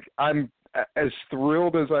 I'm as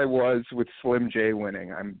thrilled as I was with Slim J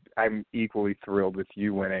winning. I'm equally thrilled with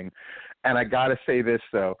you winning. And I gotta say this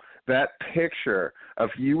though, that picture of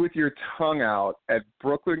you with your tongue out at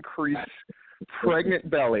Brooklyn Creek's pregnant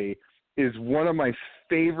belly is one of my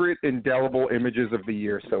favorite indelible images of the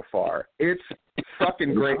year so far. It's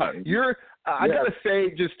fucking great. I gotta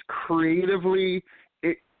say, just creatively,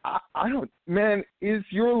 is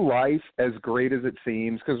your life as great as it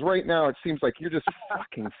seems? Because right now it seems like you're just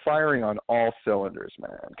fucking firing on all cylinders,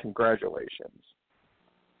 man. Congratulations.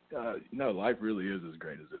 No, life really is as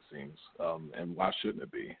great as it seems, and why shouldn't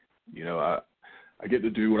it be? You know, I get to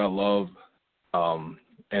do what I love,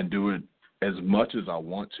 and do it as much as I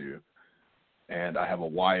want to, and I have a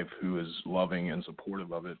wife who is loving and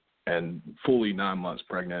supportive of it, and fully 9 months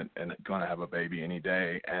pregnant and going to have a baby any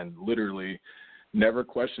day, and literally never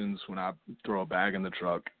questions when I throw a bag in the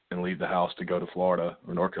truck and leave the house to go to Florida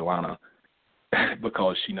or North Carolina,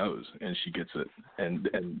 because she knows and she gets it, and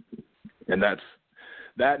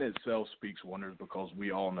that in itself speaks wonders, because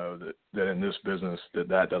we all know that in this business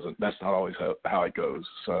that's not always how it goes.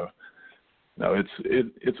 So no,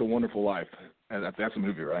 it's a wonderful life, and that's a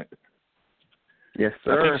movie, right? Yes,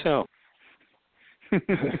 sir. I think so.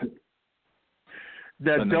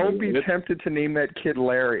 Don't be tempted to name that kid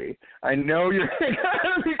Larry. I know you're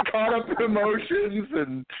gonna be caught up in emotions,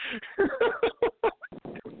 and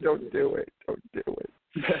don't do it. Don't do it.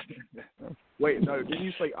 Wait, no, didn't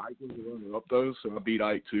you say Ike was the runner-up, though? So I beat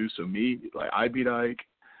Ike, too. So I beat Ike,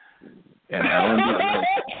 and Alan beat Ike.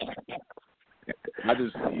 I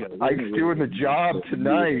just, Ike's doing the job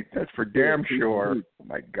tonight. That's for damn sure. Oh,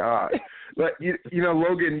 my God. But, you know,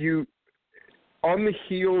 Logan, you, on the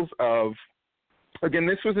heels of, again,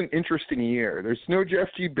 this was an interesting year. There's no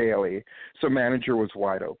Jeff G. Bailey, so manager was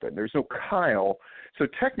wide open. There's no Kyle, so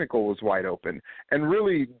technical was wide open. And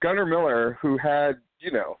really, Gunnar Miller, who had,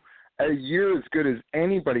 you know, a year as good as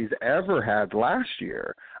anybody's ever had last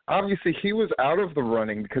year. Obviously, he was out of the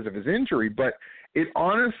running because of his injury, but it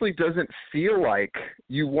honestly doesn't feel like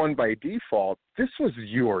you won by default. This was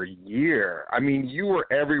your year. I mean, you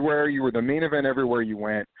were everywhere. You were the main event everywhere you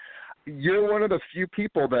went. You're one of the few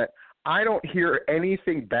people that I don't hear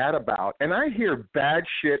anything bad about, and I hear bad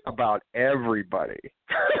shit about everybody.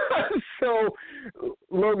 So,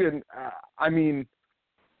 Logan, I mean,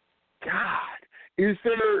 God,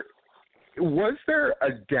 was there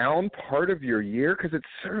a down part of your year? Because it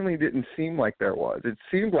certainly didn't seem like there was. It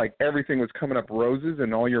seemed like everything was coming up roses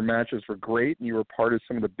and all your matches were great and you were part of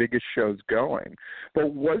some of the biggest shows going.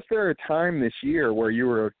 But was there a time this year where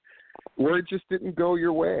it just didn't go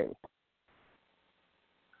your way?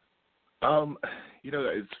 You know,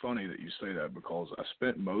 it's funny that you say that, because I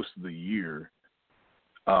spent most of the year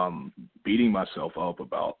beating myself up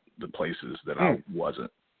about the places that I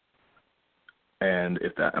wasn't. And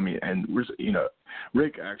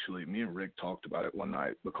Rick, actually, me and Rick talked about it one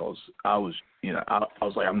night, because I was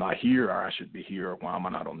like, I'm not here, or I should be here, or why am I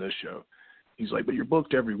not on this show? He's like, but you're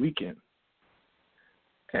booked every weekend.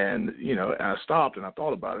 And, you know, and I stopped and I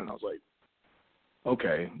thought about it, and I was like,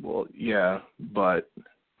 okay, well, yeah, but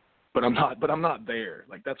I'm not there.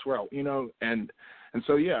 Like, that's where and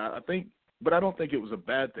so, yeah, but I don't think it was a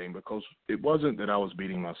bad thing, because it wasn't that I was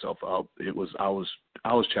beating myself up. It was, I was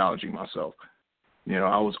challenging myself. You know,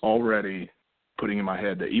 I was already putting in my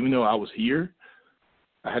head that even though I was here,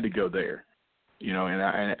 I had to go there. You know, and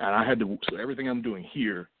I had to. So everything I'm doing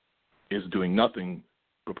here is doing nothing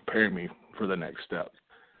but preparing me for the next step.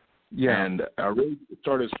 Yeah. And I really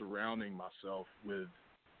started surrounding myself with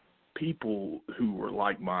people who were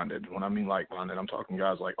like-minded. When I mean like-minded, I'm talking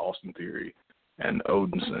guys like Austin Theory and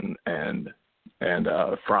Odinson and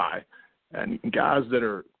Fry, and guys that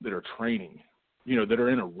are training, you know, that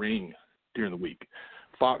are in a ring during the week.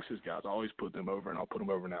 Fox's guys, I always put them over, and I'll put them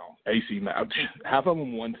over now. AC, half of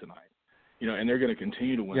them won tonight, you know, and they're going to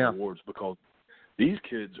continue to win awards, because these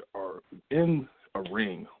kids are in a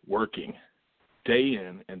ring working day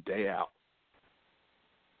in and day out,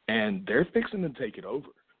 and they're fixing to take it over,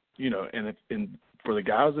 you know. And for the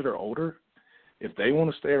guys that are older, if they want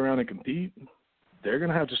to stay around and compete, they're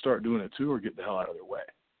going to have to start doing it too, or get the hell out of their way.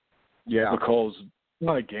 Yeah, because it's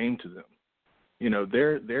not a game to them. You know,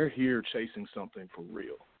 they're here chasing something for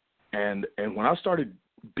real. And when I started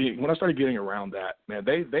getting around that, man,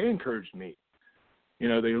 they encouraged me. You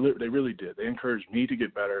know, they really did. They encouraged me to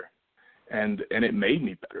get better, and it made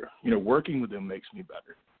me better. You know, working with them makes me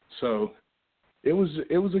better. So it was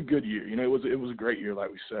a good year. You know, it was a great year, like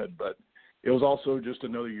we said, but it was also just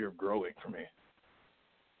another year of growing for me.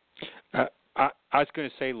 I was going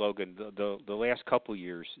to say, Logan, the last couple of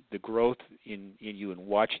years, the growth in you and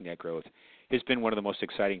watching that growth has been one of the most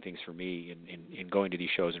exciting things for me in going to these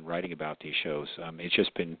shows and writing about these shows. It's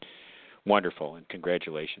just been wonderful, and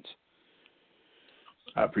congratulations.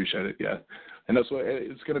 I appreciate it, yeah. And that's what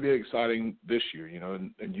it's going to be exciting this year, you know,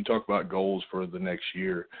 and you talk about goals for the next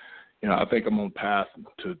year. I think I'm on path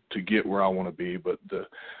to get where I want to be. But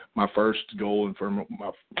my first goal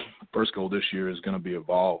this year is going to be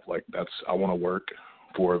Evolve. Like I want to work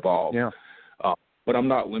for Evolve. Yeah. But I'm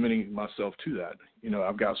not limiting myself to that.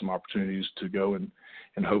 I've got some opportunities to go and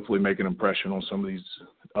hopefully make an impression on some of these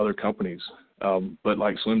other companies. But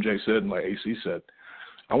like Slim J said and like AC said,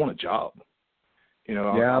 I want a job. I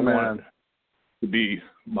want it to be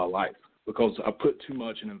my life because I put too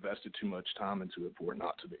much and invested too much time into it for it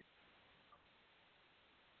not to be.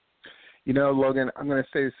 Logan, I'm going to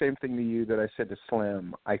say the same thing to you that I said to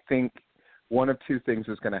Slim. I think one of two things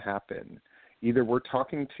is going to happen. Either we're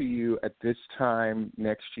talking to you at this time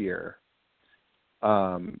next year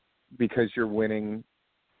because you're winning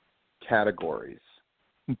categories,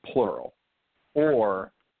 plural,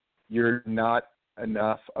 or you're not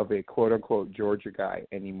enough of a quote-unquote Georgia guy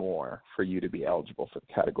anymore for you to be eligible for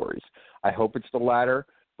the categories. I hope it's the latter,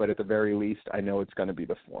 but at the very least, I know it's going to be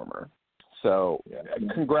the former. So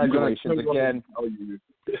congratulations again.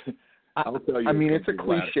 I mean, it's a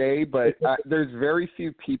cliche, but there's very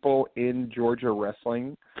few people in Georgia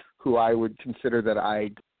wrestling who I would consider that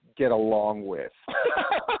I get along with.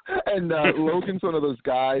 And Logan's one of those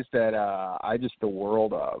guys that I just the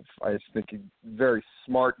world of. I just think he's a very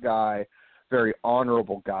smart guy, very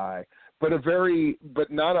honorable guy, but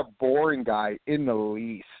not a boring guy in the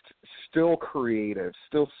least. Still creative,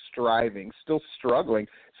 still striving, still struggling,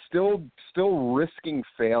 still risking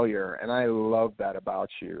failure, and I love that about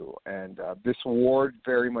you. And this award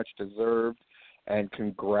very much deserved, and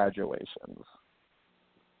congratulations.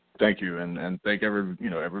 Thank you, and thank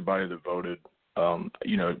everybody that voted. Saw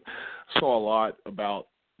a lot about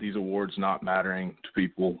these awards not mattering to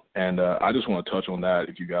people, and I just want to touch on that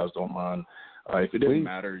if you guys don't mind. If it didn't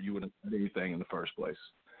matter, you wouldn't have said anything in the first place.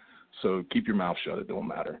 So keep your mouth shut. It don't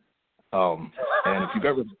matter. And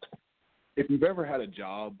if you've ever had a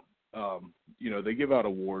job, they give out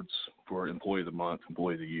awards for Employee of the Month,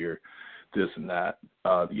 Employee of the Year, this and that.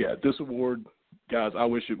 This award, guys, I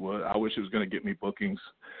wish it would. I wish it was going to get me bookings.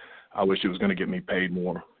 I wish it was going to get me paid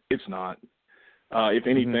more. It's not. If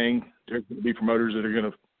anything, there's going to be promoters that are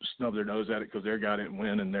going to snub their nose at it because their guy didn't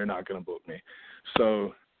win and they're not going to book me.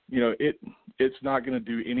 So, it's not going to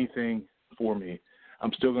do anything for me.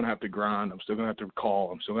 I'm still going to have to grind. I'm still going to have to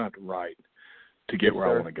call. I'm still going to have to write to get where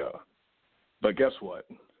I want to go. But guess what?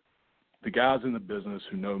 The guys in the business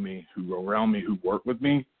who know me, who are around me, who work with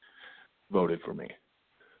me, voted for me.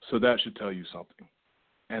 So that should tell you something.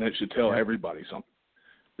 And it should tell everybody something.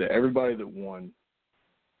 That everybody that won,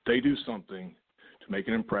 they do something to make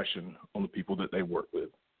an impression on the people that they work with.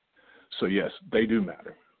 So, yes, they do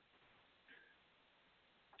matter.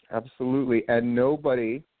 Absolutely. And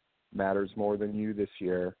nobody matters more than you this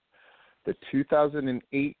year. The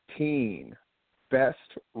 2018 Best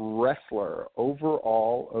Wrestler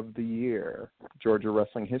overall of the year, Georgia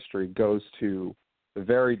wrestling history, goes to the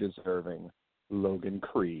very deserving Logan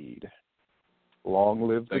Creed. Long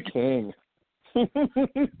live the king.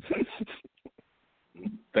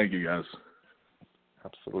 Thank you, guys.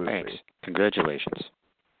 Absolutely. Thanks. Congratulations.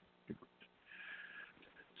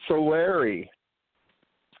 So, Larry,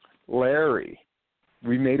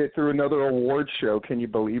 we made it through another award show. Can you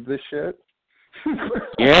believe this shit?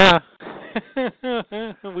 Yeah.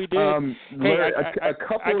 We did. Larry, I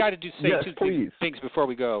got to say two things before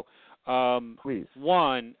we go. Please.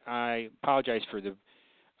 One, I apologize for the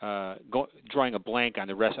drawing a blank on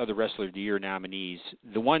the other Wrestler of the Year nominees.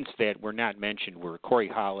 The ones that were not mentioned were Corey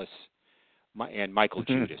Hollis and Michael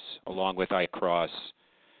Judas, along with Ike Cross,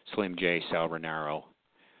 Slim J, Sal Renaro,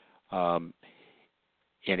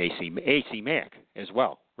 and AC Mack as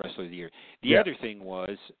well, Wrestler of the Year. The other thing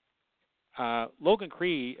was Logan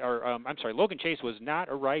Chase was not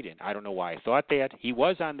a write-in. I don't know why I thought that. He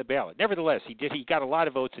was on the ballot. Nevertheless, he got a lot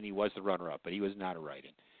of votes and he was the runner-up, but he was not a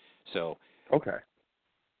write-in. So okay.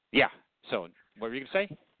 Yeah. So what were you going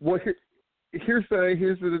to say? Well, here's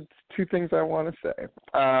the two things I want to say.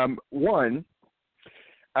 One,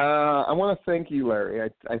 I want to thank you, Larry.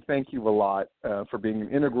 I thank you a lot for being an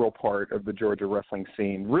integral part of the Georgia wrestling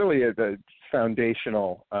scene. Really, as a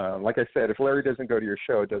foundational. Like I said, if Larry doesn't go to your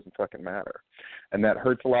show, it doesn't fucking matter, and that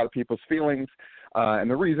hurts a lot of people's feelings.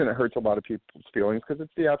 And the reason it hurts a lot of people's feelings because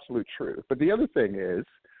it's the absolute truth. But the other thing is,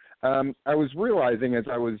 I was realizing as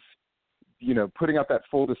I was, putting out that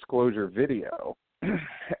full disclosure video,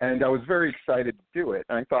 and I was very excited to do it.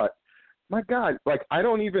 And I thought, my God,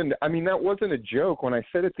 that wasn't a joke when I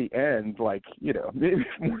said at the end, maybe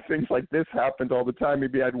if more things like this happened all the time,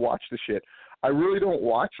 maybe I'd watch the shit. I really don't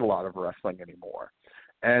watch a lot of wrestling anymore.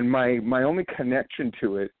 And my only connection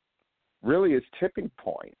to it really is Tipping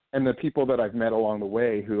Point and the people that I've met along the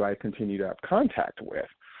way who I continue to have contact with.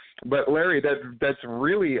 But Larry, that's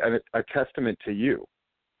really a testament to you.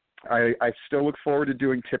 I still look forward to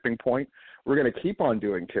doing Tipping Point. We're going to keep on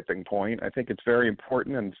doing Tipping Point. I think it's very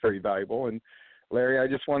important and it's very valuable. And Larry, I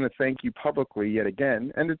just want to thank you publicly yet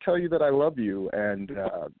again and to tell you that I love you. And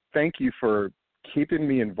thank you for keeping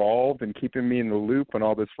me involved and keeping me in the loop and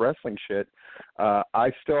all this wrestling shit.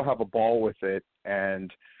 I still have a ball with it.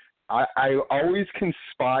 And I always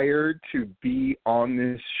conspired to be on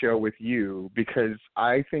this show with you because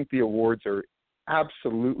I think the awards are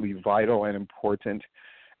absolutely vital and important.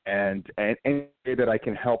 And any way that I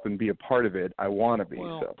can help and be a part of it, I want to be.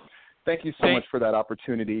 Well, so thank you so much for that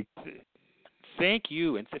opportunity. Thank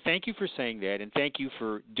you, and thank you for saying that, and thank you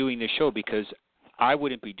for doing this show because I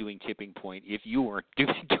wouldn't be doing Tipping Point if you weren't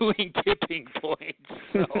doing Tipping Point.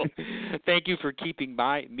 So thank you for keeping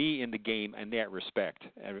me in the game in that respect.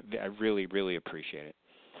 I really, really appreciate it.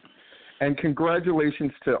 And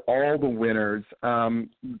congratulations to all the winners. And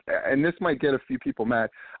this might get a few people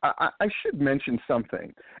mad. I should mention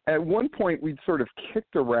something. At one point, we'd sort of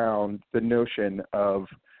kicked around the notion of,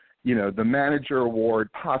 the manager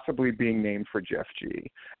award possibly being named for Jeff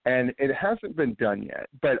G. And it hasn't been done yet.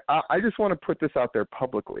 But I just want to put this out there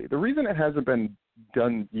publicly. The reason it hasn't been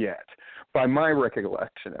done yet, by my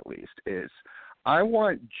recollection at least, is I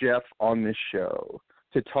want Jeff on this show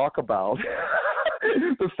to talk about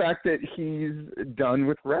the fact that he's done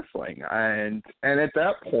with wrestling, and at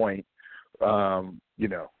that point, I'm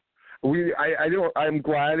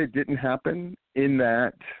glad it didn't happen. In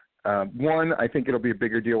that, one, I think it'll be a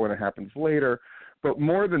bigger deal when it happens later. But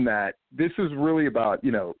more than that, this is really about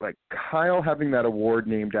like Kyle having that award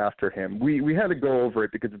named after him. We had to go over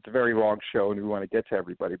it because it's a very long show and we want to get to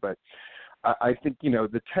everybody. But I think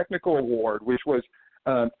the technical award, which was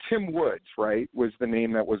Tim Woods, right, was the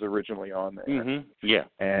name that was originally on there. Mm-hmm. Yeah.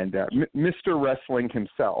 And Mr. Wrestling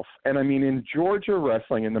himself. And, I mean, in Georgia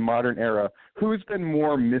wrestling in the modern era, who's been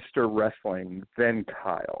more Mr. Wrestling than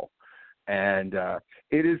Kyle? And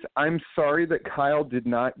I'm sorry that Kyle did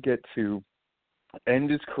not get to end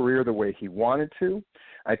his career the way he wanted to.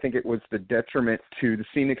 I think it was the detriment to the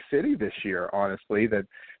Scenic City this year, honestly, that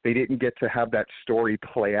they didn't get to have that story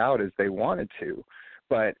play out as they wanted to.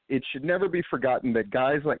 But it should never be forgotten that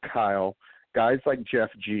guys like Kyle, guys like Jeff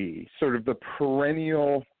G., sort of the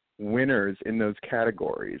perennial winners in those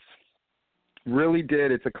categories, really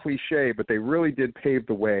did, it's a cliche, but they really did pave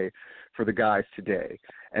the way for the guys today.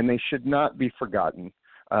 And they should not be forgotten.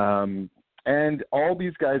 And all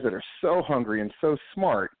these guys that are so hungry and so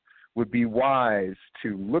smart would be wise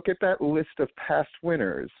to look at that list of past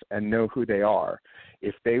winners and know who they are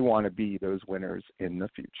if they want to be those winners in the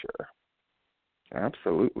future.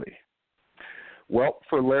 Absolutely. Well,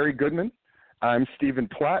 for Larry Goodman, I'm Stephen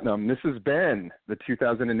Platinum. This has been the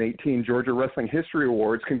 2018 Georgia Wrestling History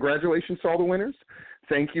Awards. Congratulations to all the winners.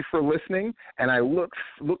 Thank you for listening, and I look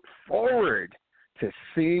forward to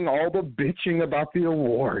seeing all the bitching about the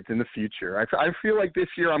awards in the future. I feel like this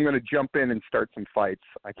year I'm going to jump in and start some fights.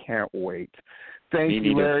 I can't wait. Thank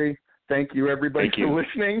you, Larry. Thank you, everybody, for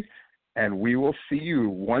listening, and we will see you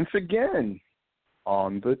once again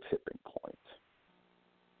on the Tipping Point.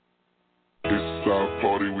 It's our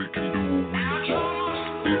party, we can do what we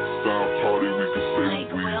want. It's our party, we can say what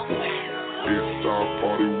we want. It's our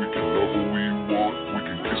party, we can love what we want. We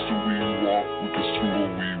can kiss who we want, we can screw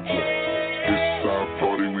what we want. It's our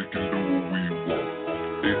party, we can do what we want.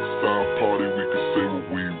 It's our party, we can say what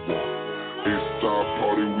we want. It's our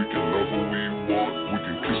party, we can love what we want. We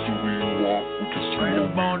can kiss who we want, we can screw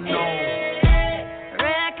what we want.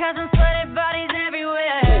 Red cousins, sweaty bodies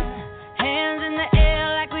everywhere. Hands in the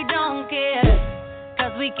air like we don't care.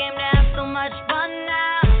 'Cause we came down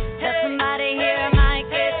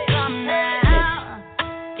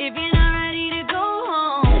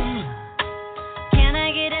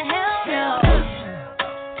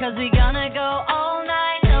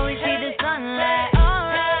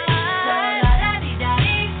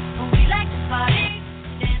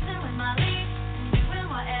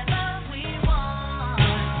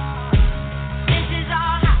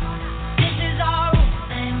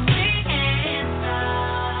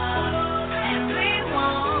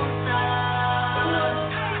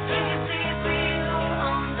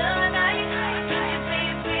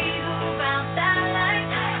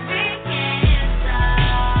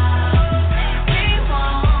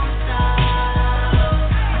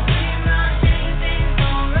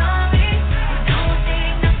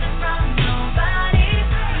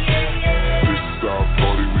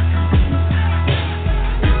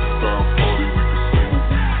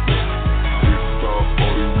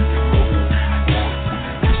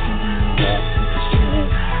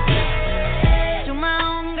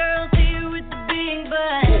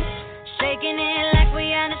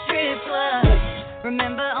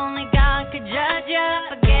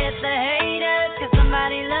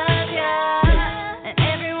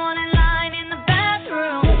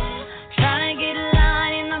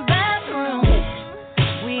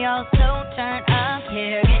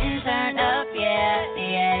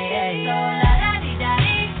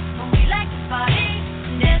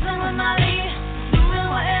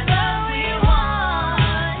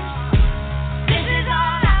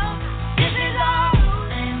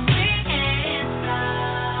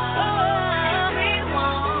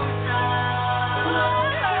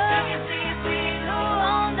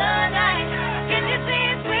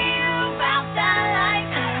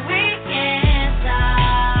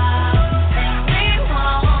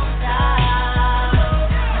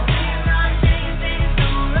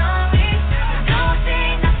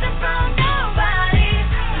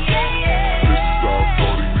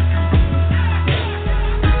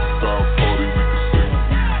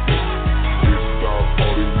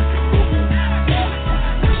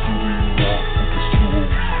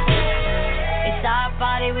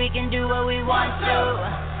we want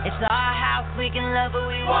to. It's our house, we can love who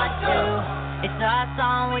we want to. It's our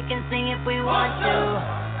song, we can sing if we want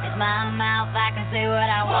to. It's my mouth, I can say what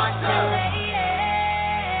I want to.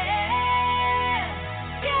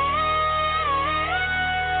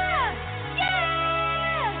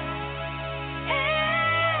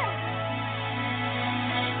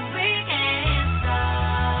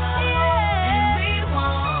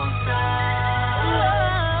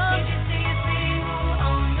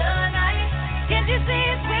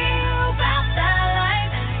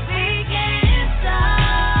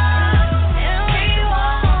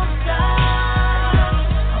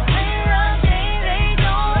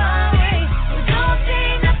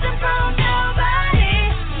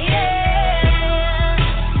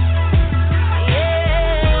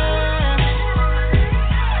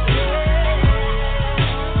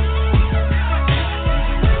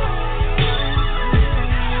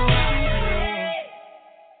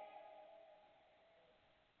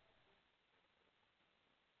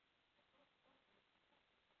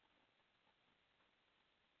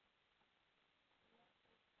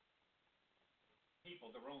 People,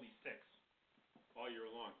 there were only 6 all year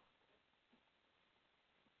long.